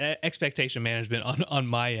 expectation management on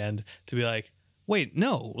my end to be like, wait,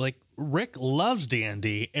 no, like Rick loves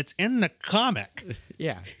D&D. It's in the comic.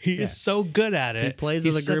 Yeah, he is so good at it. He plays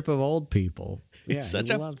with a group of old people. He's such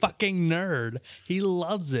a fucking nerd. He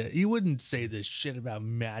loves it. He wouldn't say this shit about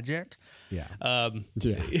magic. Yeah.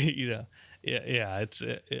 It's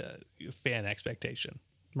fan expectation,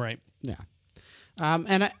 right? Yeah.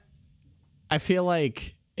 And I feel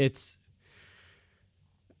like it's,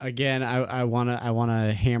 again, I want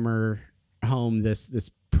to hammer home this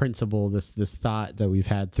principle, this thought that we've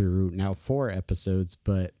had through now 4 episodes,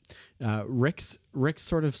 but Rick's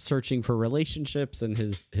sort of searching for relationships and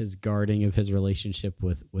his guarding of his relationship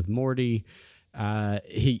with Morty.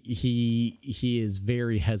 He is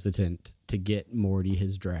very hesitant to get Morty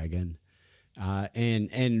his dragon,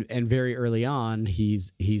 and very early on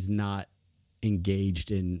he's not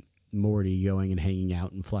engaged in Morty going and hanging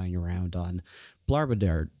out and flying around on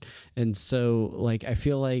Blarbadart. And so like I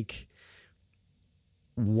feel like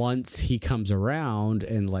once he comes around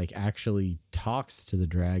and like actually talks to the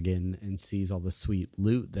dragon and sees all the sweet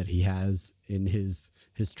loot that he has in his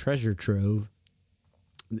treasure trove,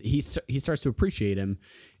 he starts to appreciate him,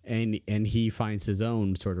 and he finds his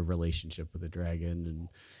own sort of relationship with the dragon.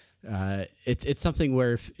 And it's something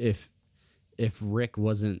where if Rick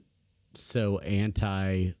wasn't so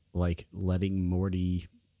anti like letting Morty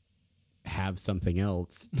have something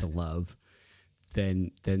else to love,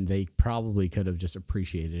 then they probably could have just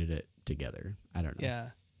appreciated it together. I don't know. Yeah.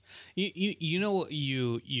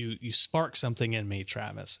 You spark something in me,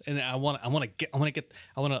 Travis, and I would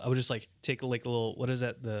just like take a little, what is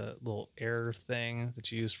that, the little air thing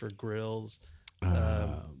that you use for grills,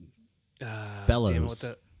 bellows.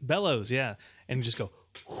 Bellows, yeah, and just go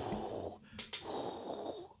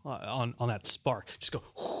on that spark, just go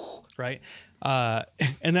right,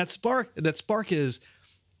 and that spark is,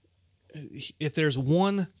 if there's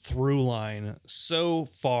one through line so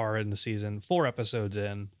far in the season, 4 episodes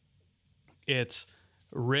in, it's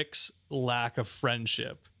Rick's lack of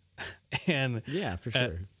friendship. And yeah, for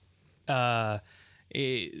sure.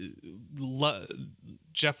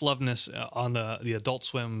 Jeff Loveness on the Adult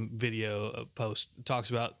Swim video post talks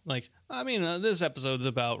about, like, this episode's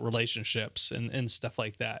about relationships and stuff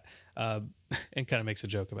like that, and kind of makes a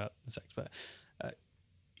joke about the sex, but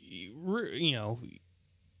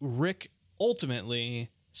Rick ultimately,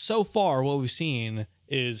 so far, what we've seen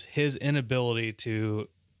is his inability to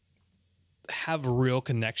have real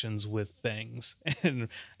connections with things and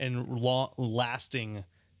lasting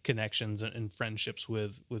connections and friendships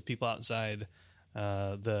with people outside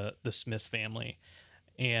the Smith family.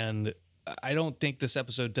 And I don't think this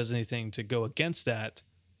episode does anything to go against that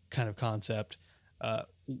kind of concept.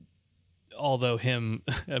 Although him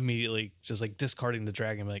immediately just like discarding the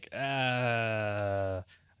dragon, like,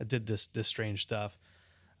 I did this strange stuff.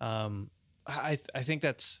 I think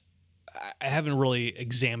that's, I haven't really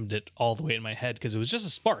examined it all the way in my head because it was just a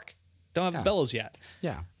spark. Don't have bellows yet.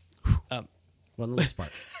 Yeah. One little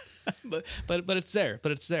spark. but it's there.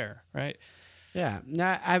 But it's there, right? Yeah.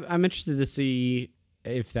 Now I'm interested to see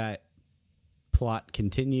if that plot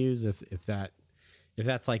continues, if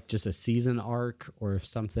that's like just a season arc, or if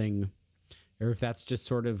that's just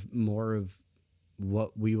sort of more of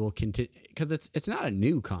what we will continue, because it's not a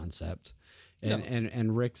new concept,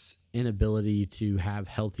 and Rick's inability to have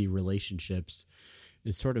healthy relationships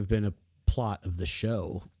has sort of been a plot of the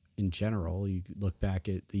show in general. You look back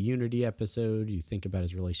at the Unity episode, you think about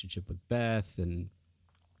his relationship with Beth and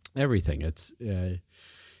everything. It's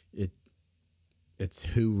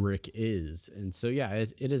who Rick is. And so, yeah,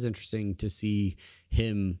 it is interesting to see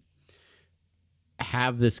him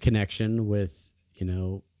have this connection with,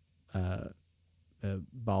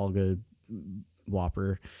 Balga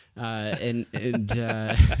Whopper, and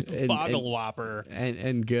Boggle Whopper,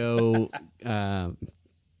 and go,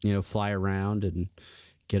 fly around and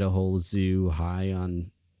get a whole zoo high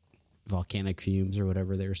on volcanic fumes or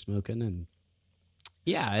whatever they were smoking. And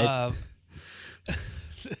yeah,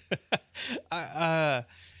 I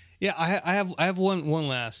have one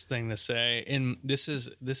last thing to say, and this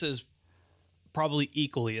is probably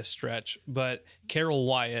equally a stretch, but Carol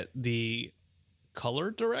Wyatt, the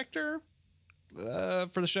color director for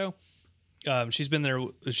the show, she's been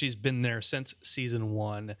there since season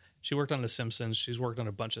 1. She worked on The Simpsons. She's worked on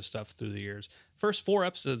a bunch of stuff through the years. First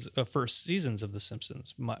 4 seasons of The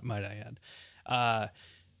Simpsons, might I add.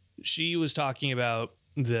 She was talking about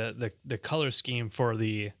the color scheme for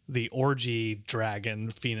the orgy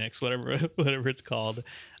dragon phoenix, whatever it's called,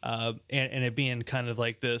 and it being kind of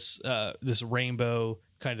like this rainbow,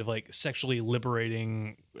 kind of like sexually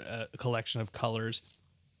liberating collection of colors.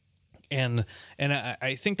 And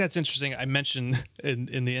I think that's interesting. I mentioned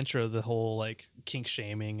in the intro the whole like kink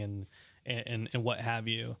shaming and what have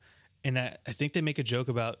you, and I think they make a joke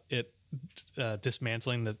about it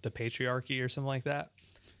dismantling the patriarchy or something like that.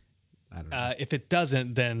 I don't know. If it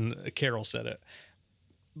doesn't, then Carol said it.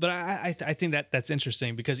 But I think that's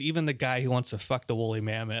interesting, because even the guy who wants to fuck the woolly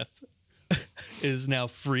mammoth is now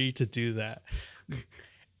free to do that.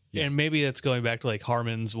 Yeah. And maybe that's going back to like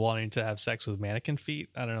Harmon's wanting to have sex with mannequin feet.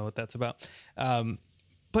 I don't know what that's about.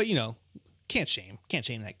 But can't shame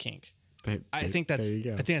that kink. I think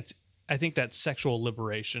that sexual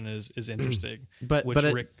liberation is interesting.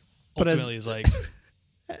 Rick ultimately is like,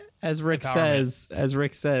 as Rick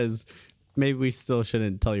says, maybe we still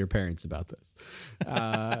shouldn't tell your parents about this.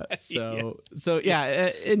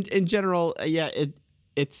 In general,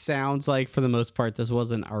 it sounds like for the most part this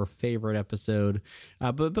wasn't our favorite episode,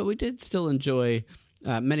 but we did still enjoy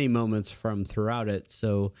many moments from throughout it.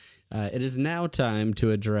 So it is now time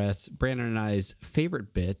to address Brandon and I's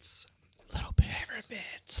favorite bits. Little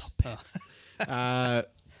bits.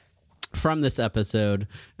 From this episode.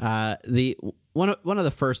 The one of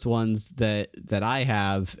the first ones that I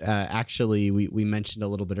have, actually we mentioned a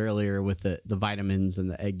little bit earlier with the vitamins and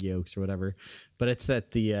the egg yolks or whatever, but it's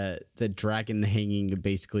that the dragon hanging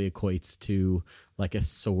basically equates to like a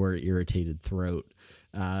sore, irritated throat,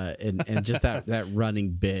 and just that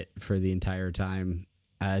running bit for the entire time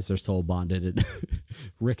as they're soul bonded, and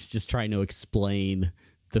Rick's just trying to explain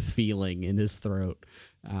the feeling in his throat.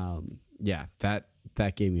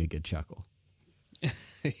 That gave me a good chuckle.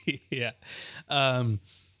 Yeah.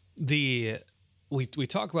 We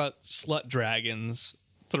talk about slut dragons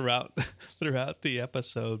throughout the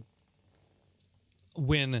episode.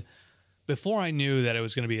 Before I knew that it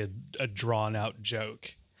was going to be a drawn out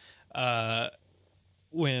joke,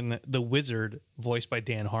 when the wizard, voiced by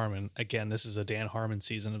Dan Harmon, again, this is a Dan Harmon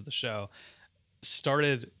season of the show,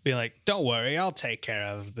 started being like, "Don't worry, I'll take care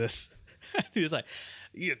of this." He was like,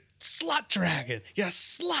 "You slut dragon, you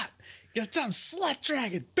slut, you dumb slut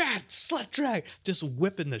dragon, bad slut dragon," just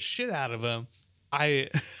whipping the shit out of him. I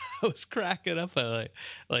was cracking up at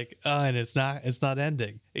and it's not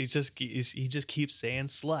ending. He just keeps saying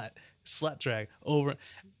slut drag over.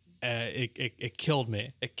 It killed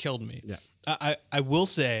me. Yeah. I will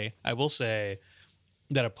say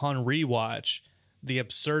that upon rewatch, the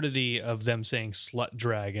absurdity of them saying slut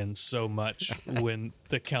dragon so much when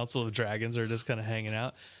the Council of Dragons are just kind of hanging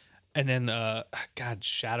out. And then,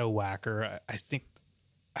 Shadow Whacker, I think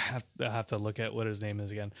I have to look at what his name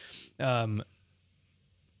is again.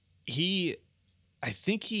 He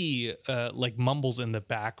mumbles in the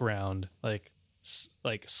background, like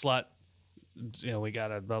slut, we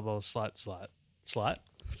got a bubble slut.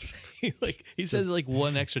 he says it like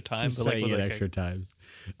one extra time, just but like saying it extra times.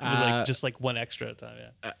 just like one extra time.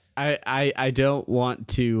 Yeah. I don't want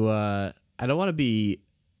to I don't want to be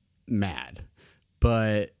mad,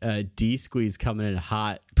 but D Squeeze coming in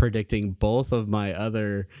hot, predicting both of my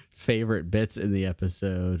other favorite bits in the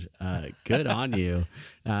episode. Good on you.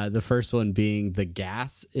 The first one being the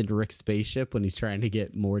gas in Rick's spaceship when he's trying to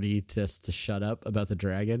get Morty just to shut up about the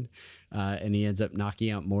dragon, and he ends up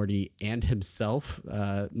knocking out Morty and himself,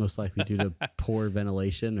 most likely due to poor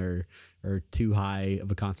ventilation or too high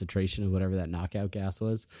of a concentration of whatever that knockout gas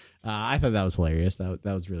was. I thought that was hilarious. That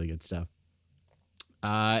was really good stuff.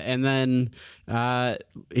 And then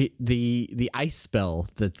the ice spell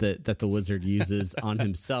that the wizard uses on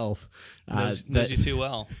himself knows you too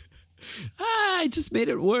well. I just made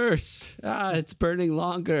it worse. It's burning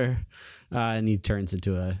longer. And he turns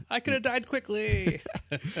into I could have died quickly.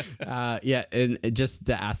 Yeah, and just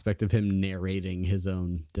the aspect of him narrating his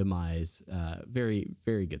own demise. Very,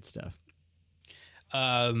 very good stuff.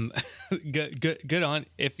 Good on.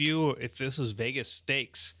 If this was Vegas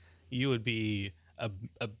stakes, you would be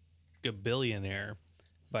a billionaire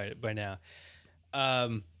by now.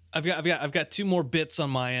 I've got two more bits on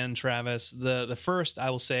my end, Travis. The first I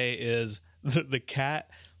will say is the cat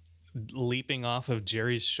leaping off of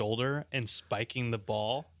Jerry's shoulder and spiking the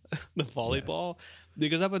ball, the volleyball, yes.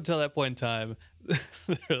 Because up until that point in time,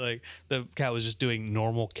 they're like the cat was just doing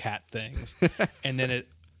normal cat things, and then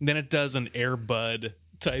it does an Air Bud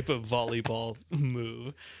type of volleyball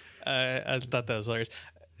move. I thought that was hilarious.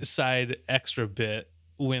 Side extra bit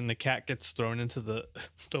when the cat gets thrown into the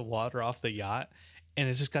water off the yacht, and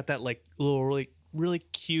it's just got that like little really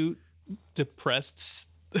cute depressed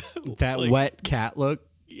that like, wet cat look.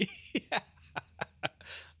 Yeah.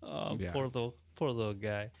 Oh, yeah. Poor little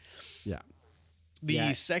guy.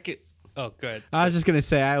 Yeah. Second. Oh, good. I was just gonna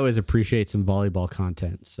say I always appreciate some volleyball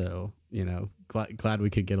content, so glad we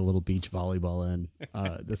could get a little beach volleyball in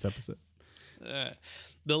this episode.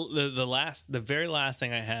 The very last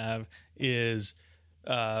thing I have is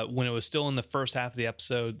when it was still in the first half of the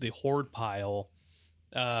episode, the horde pile.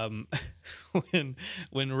 When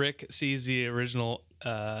Rick sees the original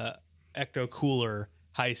Ecto Cooler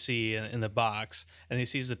High C in the box, and he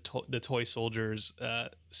sees the toy soldiers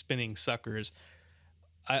spinning suckers,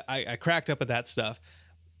 I cracked up at that stuff.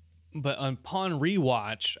 But upon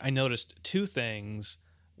rewatch, I noticed two things.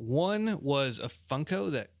 One was a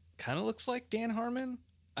Funko that kind of looks like Dan Harmon.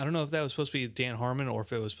 I don't know if that was supposed to be Dan Harmon or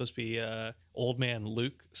if it was supposed to be old man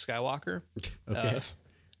Luke Skywalker. Okay.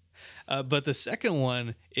 But the second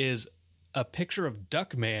one is a picture of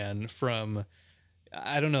Duckman from.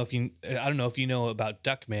 I don't know if you know about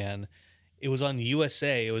Duckman. It was on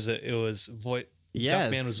USA. Yes.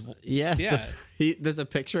 Duckman was. Yes. Yeah. There's a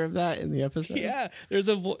picture of that in the episode. Yeah. There's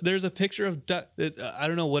a picture of Duck. I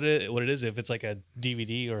don't know what it is. If it's like a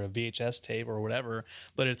DVD or a VHS tape or whatever,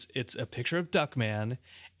 but it's a picture of Duckman.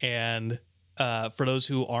 And for those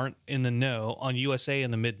who aren't in the know, on USA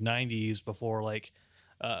in the mid '90s, before like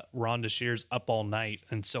Rhonda Shear's Up All Night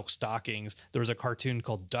and Silk Stockings, there was a cartoon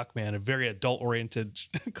called Duckman, a very adult-oriented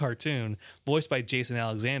cartoon voiced by Jason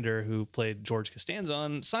Alexander, who played George Costanza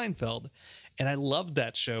on Seinfeld. And I loved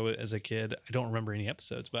that show as a kid. I don't remember any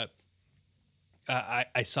episodes, but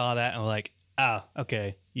I saw that and I'm like,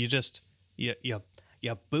 okay, you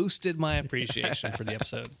boosted my appreciation for the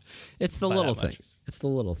episode. It's the little things. It's the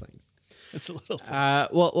little things. It's a little.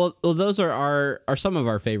 Well, those are some of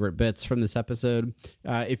our favorite bits from this episode.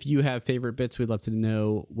 If you have favorite bits, we'd love to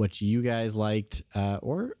know what you guys liked,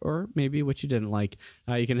 or maybe what you didn't like.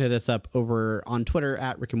 You can hit us up over on Twitter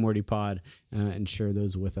at Rick and Morty Pod and share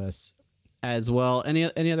those with us as well.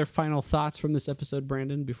 Any other final thoughts from this episode,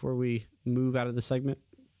 Brandon, before we move out of the segment?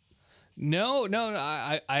 No.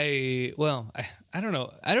 I don't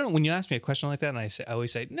know. I don't know when you ask me a question like that, and I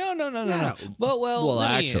always say no. Well,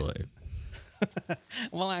 actually.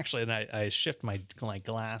 And I shift my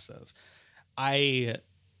glasses. I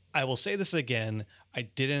will say this again. I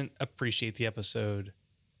didn't appreciate the episode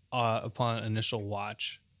upon initial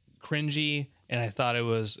watch. Cringy, and I thought it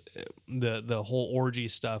was the whole orgy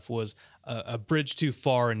stuff was a bridge too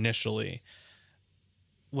far initially.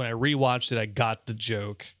 When I rewatched it, I got the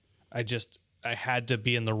joke. I had to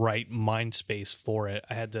be in the right mind space for it.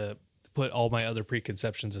 I had to put all my other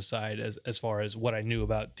preconceptions aside as far as what I knew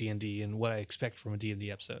about D&D and what I expect from a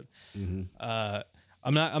D&D episode. Mm-hmm.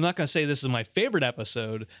 I'm not going to say this is my favorite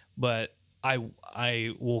episode, but I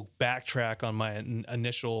will backtrack on my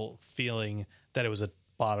initial feeling that it was a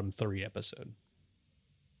bottom 3 episode.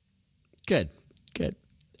 Good.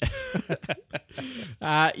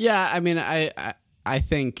 Yeah, I mean, I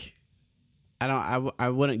think I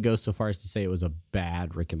wouldn't go so far as to say it was a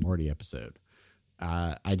bad Rick and Morty episode.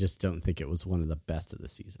 I just don't think it was one of the best of the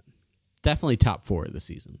season. definitely top 4 of the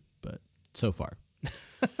season, but so far.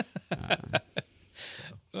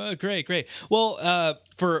 Great. Well,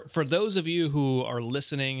 for those of you who are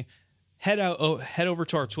listening, head over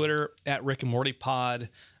to our Twitter at Rick and Morty Pod.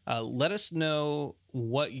 Let us know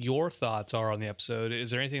what your thoughts are on the episode.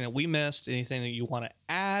 Is there anything that we missed? Anything that you want to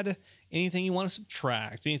add? Anything you want to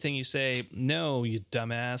subtract? Anything you say, no, you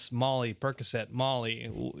dumbass, Molly, Percocet, Molly,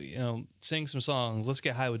 sing some songs. Let's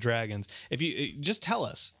get high with dragons. If you just tell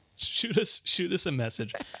us, shoot us a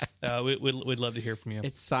message. We'd love to hear from you.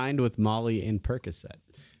 It's signed with Molly and Percocet.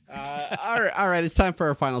 All right. It's time for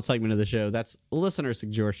our final segment of the show. That's listener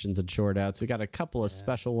suggestions and short outs. We got a couple of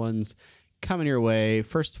special ones coming your way.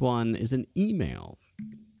 First one is an email.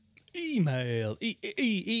 Email.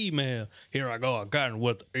 Here I go again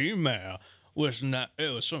with email.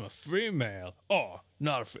 It was from a female. Oh,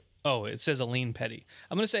 not a. Oh, it says Aline Petty.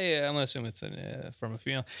 I'm gonna assume it's from a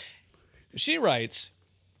female. She writes,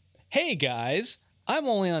 "Hey guys, I'm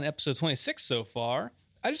only on episode 26 so far.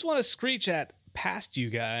 I just want to screech at past you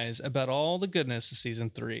guys about all the goodness of season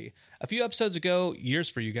 3. A few episodes ago, years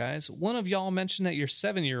for you guys, one of y'all mentioned that your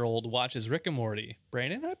 7-year-old watches Rick and Morty.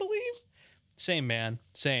 Brandon, I believe? Same, man.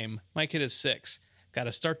 Same. My kid is 6. Got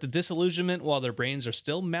to start the disillusionment while their brains are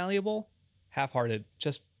still malleable? Half-hearted.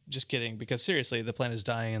 Just kidding, because seriously, the planet is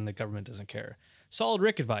dying and the government doesn't care. Solid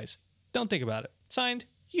Rick advice. Don't think about it. Signed,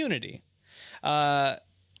 Unity." Yeah,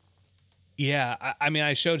 I mean,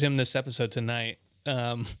 I showed him this episode tonight.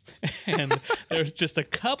 And there's just a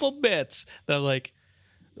couple bits that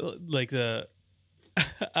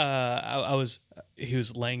he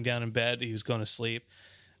was laying down in bed, he was going to sleep,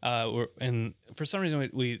 and for some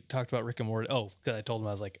reason we talked about Rick and Morty. Oh, because I told him,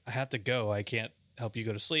 I was like, I have to go, I can't help you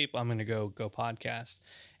go to sleep, I'm gonna go podcast.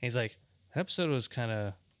 And he's like, that episode was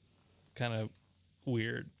kind of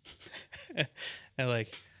weird. And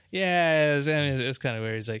like, yeah, it was kind of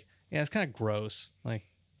weird. He's like, yeah, it's kind of gross. Like,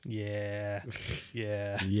 yeah.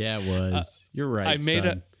 It was. You're right. I made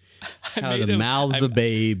son. Out of the mouths of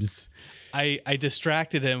babes. I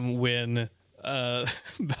distracted him when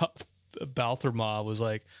Baltherma was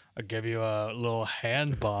like, "I'll give you a little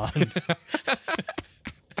hand bond."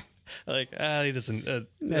 Like, he doesn't. Kid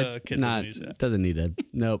doesn't use that. Doesn't need it.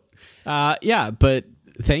 Nope. Yeah, but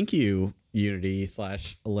thank you, Unity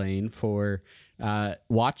 / Elaine, for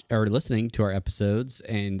listening to our episodes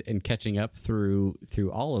and catching up through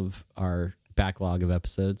all of our backlog of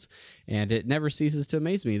episodes. And it never ceases to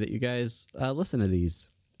amaze me that you guys listen to these,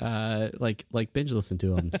 like binge listen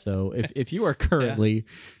to them. So if you are currently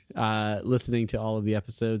listening to all of the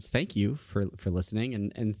episodes, thank you for listening,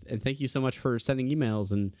 and thank you so much for sending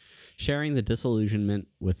emails and sharing the disillusionment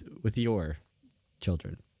with your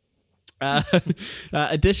children.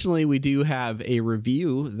 Additionally, we do have a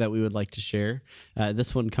review that we would like to share.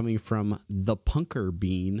 This one coming from the Punker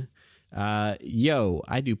Bean. Yo,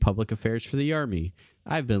 I do public affairs for the Army.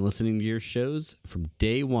 I've been listening to your shows from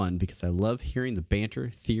day one because I love hearing the banter,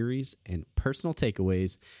 theories, and personal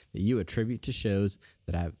takeaways that you attribute to shows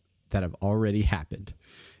that have already happened.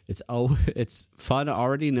 It's fun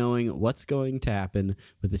already knowing what's going to happen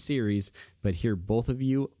with the series, but hear both of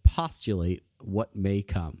you postulate what may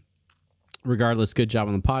come. Regardless, good job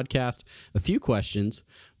on the podcast. A few questions.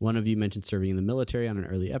 One of you mentioned serving in the military on an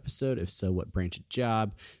early episode. If so, what branch of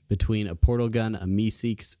job? Between a portal gun, a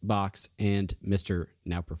Meeseeks box, and Mr.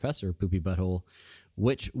 now Professor Poopy Butthole,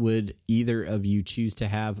 which would either of you choose to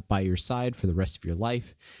have by your side for the rest of your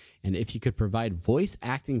life? And if you could provide voice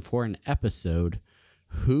acting for an episode,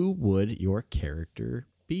 who would your character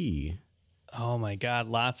be? Oh my God,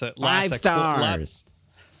 lots of 5 stars.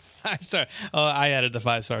 5 star. Oh, I added the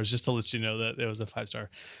 5 stars just to let you know that it was a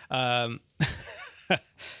 5-star.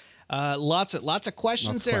 Lots of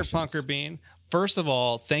questions there, Punker Bean. First of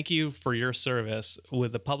all, thank you for your service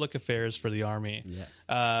with the public affairs for the Army.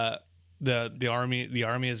 Yes. The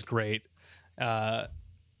Army is great,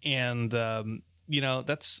 and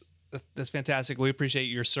that's fantastic. We appreciate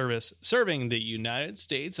your service serving the United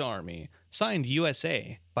States Army. Signed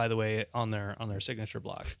USA, by the way, on their signature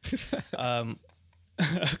block.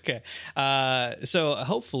 Okay. So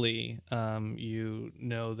hopefully you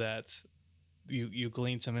know that you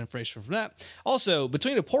gleaned some information from that. Also,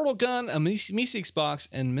 between a portal gun, a Meeseeks box,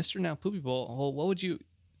 and Mr. Now Poopy Bowl, what would you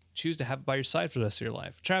choose to have by your side for the rest of your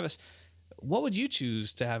life? Travis, what would you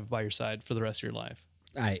choose to have by your side for the rest of your life?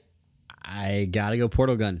 I gotta go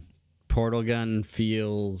portal gun. Portal gun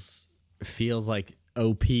feels like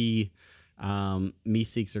OP.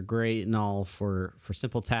 Meeseeks are great and all for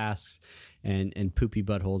simple tasks, and Poopy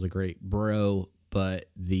Butthole's a great bro, but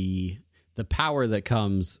the power that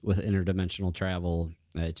comes with interdimensional travel,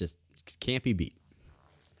 it just can't be beat.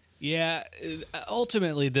 Yeah,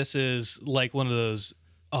 ultimately, this is like one of those,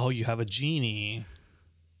 oh, you have a genie,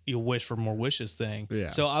 you wish for more wishes thing. Yeah.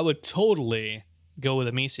 So I would totally go with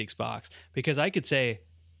a Meeseeks box because I could say,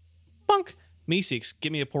 bunk, Meeseeks,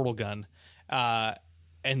 give me a portal gun.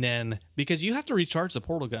 And then, because you have to recharge the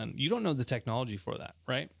portal gun, you don't know the technology for that,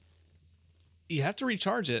 right? You have to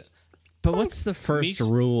recharge it. But what's the first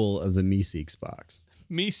rule of the Meeseeks box?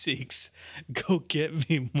 Meeseeks, go get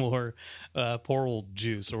me more portal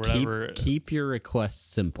juice or whatever. Keep your requests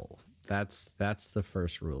simple. That's the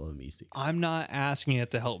first rule of Meeseeks. I'm not asking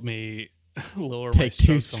it to help me lower Take my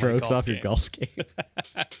two strokes off your golf game.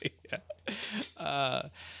 Yeah.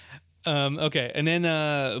 Okay, and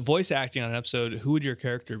then voice acting on an episode. Who would your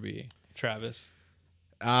character be, Travis?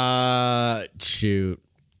 Shoot.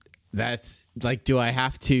 That's like, do I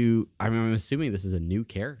have to? I'm assuming this is a new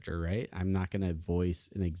character, right? I'm not going to voice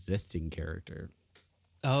an existing character.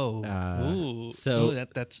 Oh, that's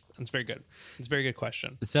very good. It's a very good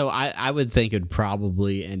question. So I would think it'd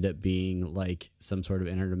probably end up being like some sort of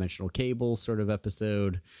interdimensional cable sort of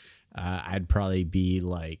episode. I'd probably be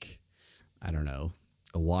like, I don't know,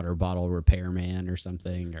 a water bottle repairman or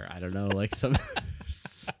something, or I don't know, like some.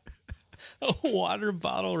 A water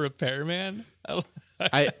bottle repairman.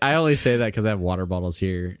 I only say that because I have water bottles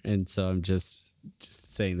here, and so I'm just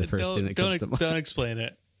saying the first thing that comes to mind. Don't explain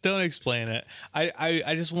it. Don't explain it.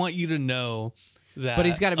 I just want you to know that. But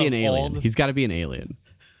he's got to be an alien. He's got to be an alien.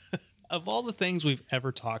 Of all the things we've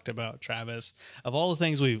ever talked about, Travis, of all the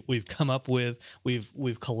things we've come up with,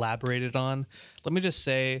 we've collaborated on. Let me just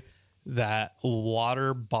say that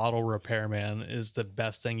water bottle repairman is the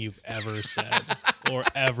best thing you've ever said or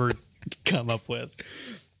ever come up with.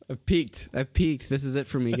 I've peaked. This is it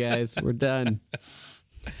for me, guys. We're done.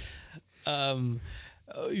 An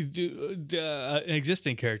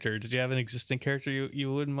existing character. Did you have an existing character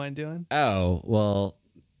you wouldn't mind doing? Oh, well,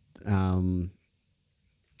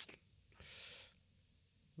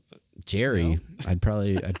 Jerry. I'd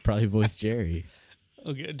probably voice Jerry.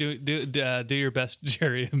 Okay, do your best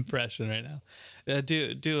Jerry impression right now.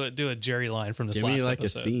 Do a Jerry line from this Give last me like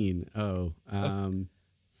episode. a scene.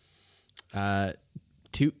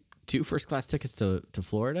 Two first class tickets to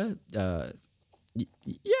Florida. Yeah,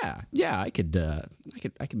 I could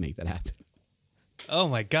make that happen. Oh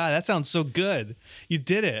my God, that sounds so good. You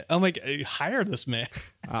did it. Oh my God, hire this man.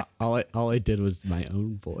 All I did was my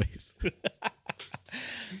own voice.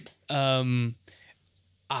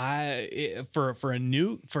 For a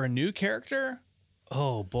new character,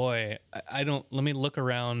 oh boy, I don't. Let me look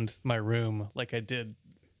around my room like I did,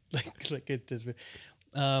 like I did.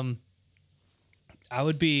 I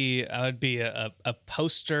would be a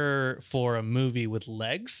poster for a movie with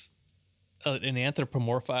legs, an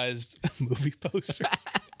anthropomorphized movie poster.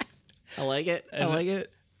 I like it. I'd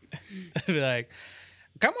be like,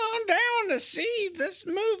 come on down to see this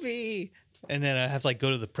movie. And then I have to like go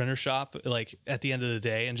to the printer shop like at the end of the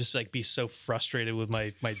day and just like be so frustrated with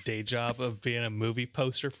my day job of being a movie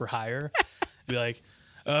poster for hire. Be like,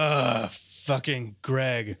 fucking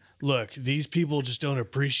Greg, look, these people just don't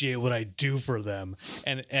appreciate what I do for them.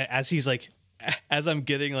 And as I'm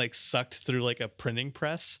getting like sucked through like a printing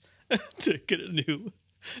press to get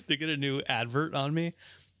a new advert on me,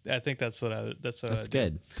 I think that's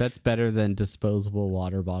good. That's better than disposable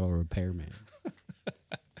water bottle repairman.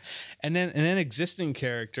 And then existing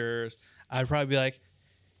characters, I'd probably be like,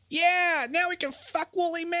 yeah, now we can fuck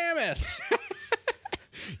woolly mammoths.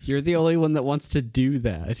 You're the only one that wants to do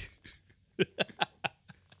that.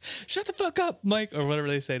 Shut the fuck up, Mike, or whatever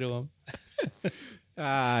they say to him.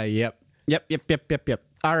 Yep.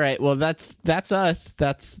 All right. Well, that's us.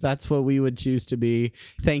 That's what we would choose to be.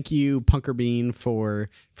 Thank you, Punker Bean, for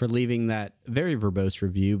leaving that very verbose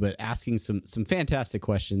review, but asking some fantastic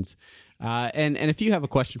questions. And if you have a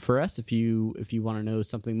question for us, if you want to know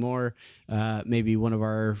something more, maybe one of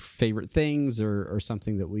our favorite things or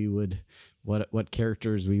something that we would, what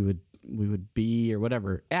characters we would be or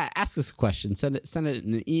whatever, ask us a question. Send it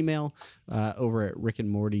in an email over at Rick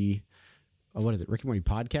and Morty. What is it? Rick and Morty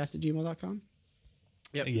podcast @gmail.com.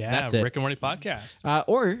 Yep. Yeah, that's it. Rick and Morty podcast.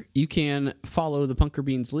 Or you can follow the Punker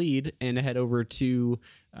Beans lead and head over to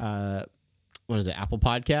Apple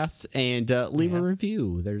Podcasts and leave a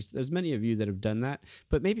review. There's many of you that have done that,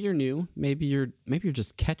 but maybe you're new. Maybe you're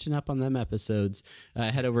just catching up on them episodes.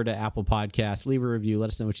 Head over to Apple Podcasts, leave a review. Let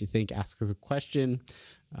us know what you think. Ask us a question,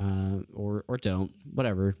 or don't.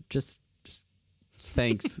 Whatever. Just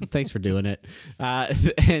thanks for doing it.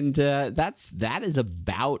 And that is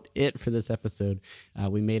about it for this episode.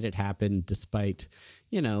 We made it happen despite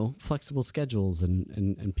flexible schedules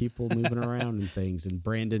and people moving around and things, and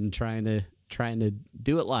Brandon trying trying to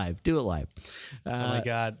do it live. Oh my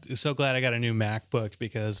God. So glad I got a new MacBook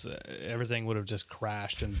because everything would have just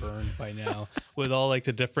crashed and burned by now with all like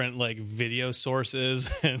the different like video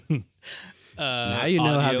sources and now you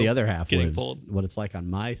know how the other half lives, pulled. what it's like on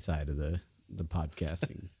my side of the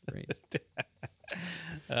podcasting range.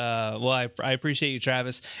 Well, I appreciate you,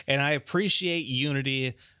 Travis, and I appreciate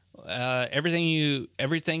Unity.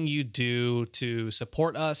 Everything you do to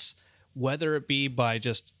support us, whether it be by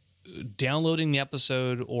just downloading the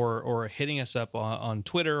episode or hitting us up on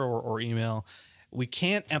Twitter or email. We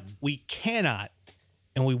cannot,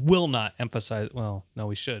 and we will not emphasize. Well, no,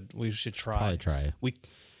 we should try. Probably try.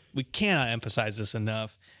 We cannot emphasize this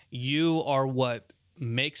enough. You are what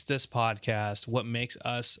makes this podcast, what makes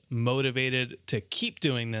us motivated to keep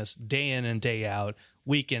doing this day in and day out,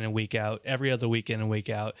 week in and week out, every other week in and week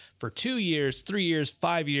out for 2 years, 3 years,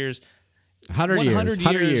 5 years, 100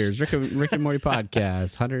 years. Rick and Morty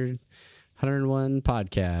podcast, 101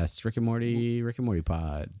 podcasts, Rick and Morty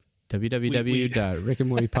pod.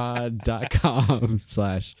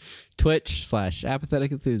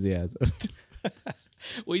 www.rickandmortypod.com/Twitch/apathetic enthusiasm.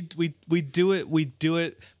 We do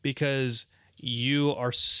it because you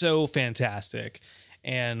are so fantastic,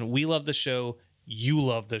 and we love the show. You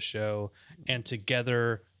love the show, and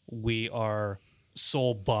together we are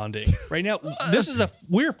soul bonding right now.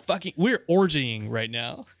 We're orgying right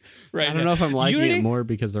now. Right. I don't know if I'm liking it more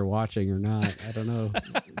because they're watching or not. I don't know,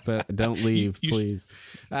 but don't leave, please.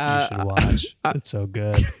 You should watch. It's so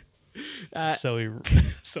good.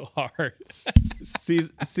 So hard.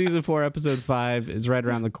 Season 4, episode 5 is right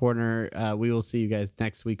around the corner. We will see you guys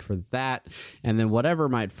next week for that, and then whatever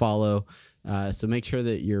might follow. So make sure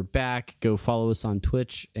that you're back. Go follow us on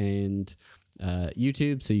Twitch and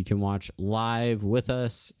YouTube so you can watch live with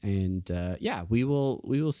us. And we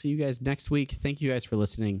will see you guys next week. Thank you guys for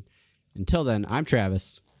listening. Until then, I'm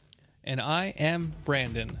Travis. And I am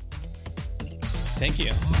Brandon. Thank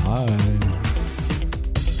you. Bye.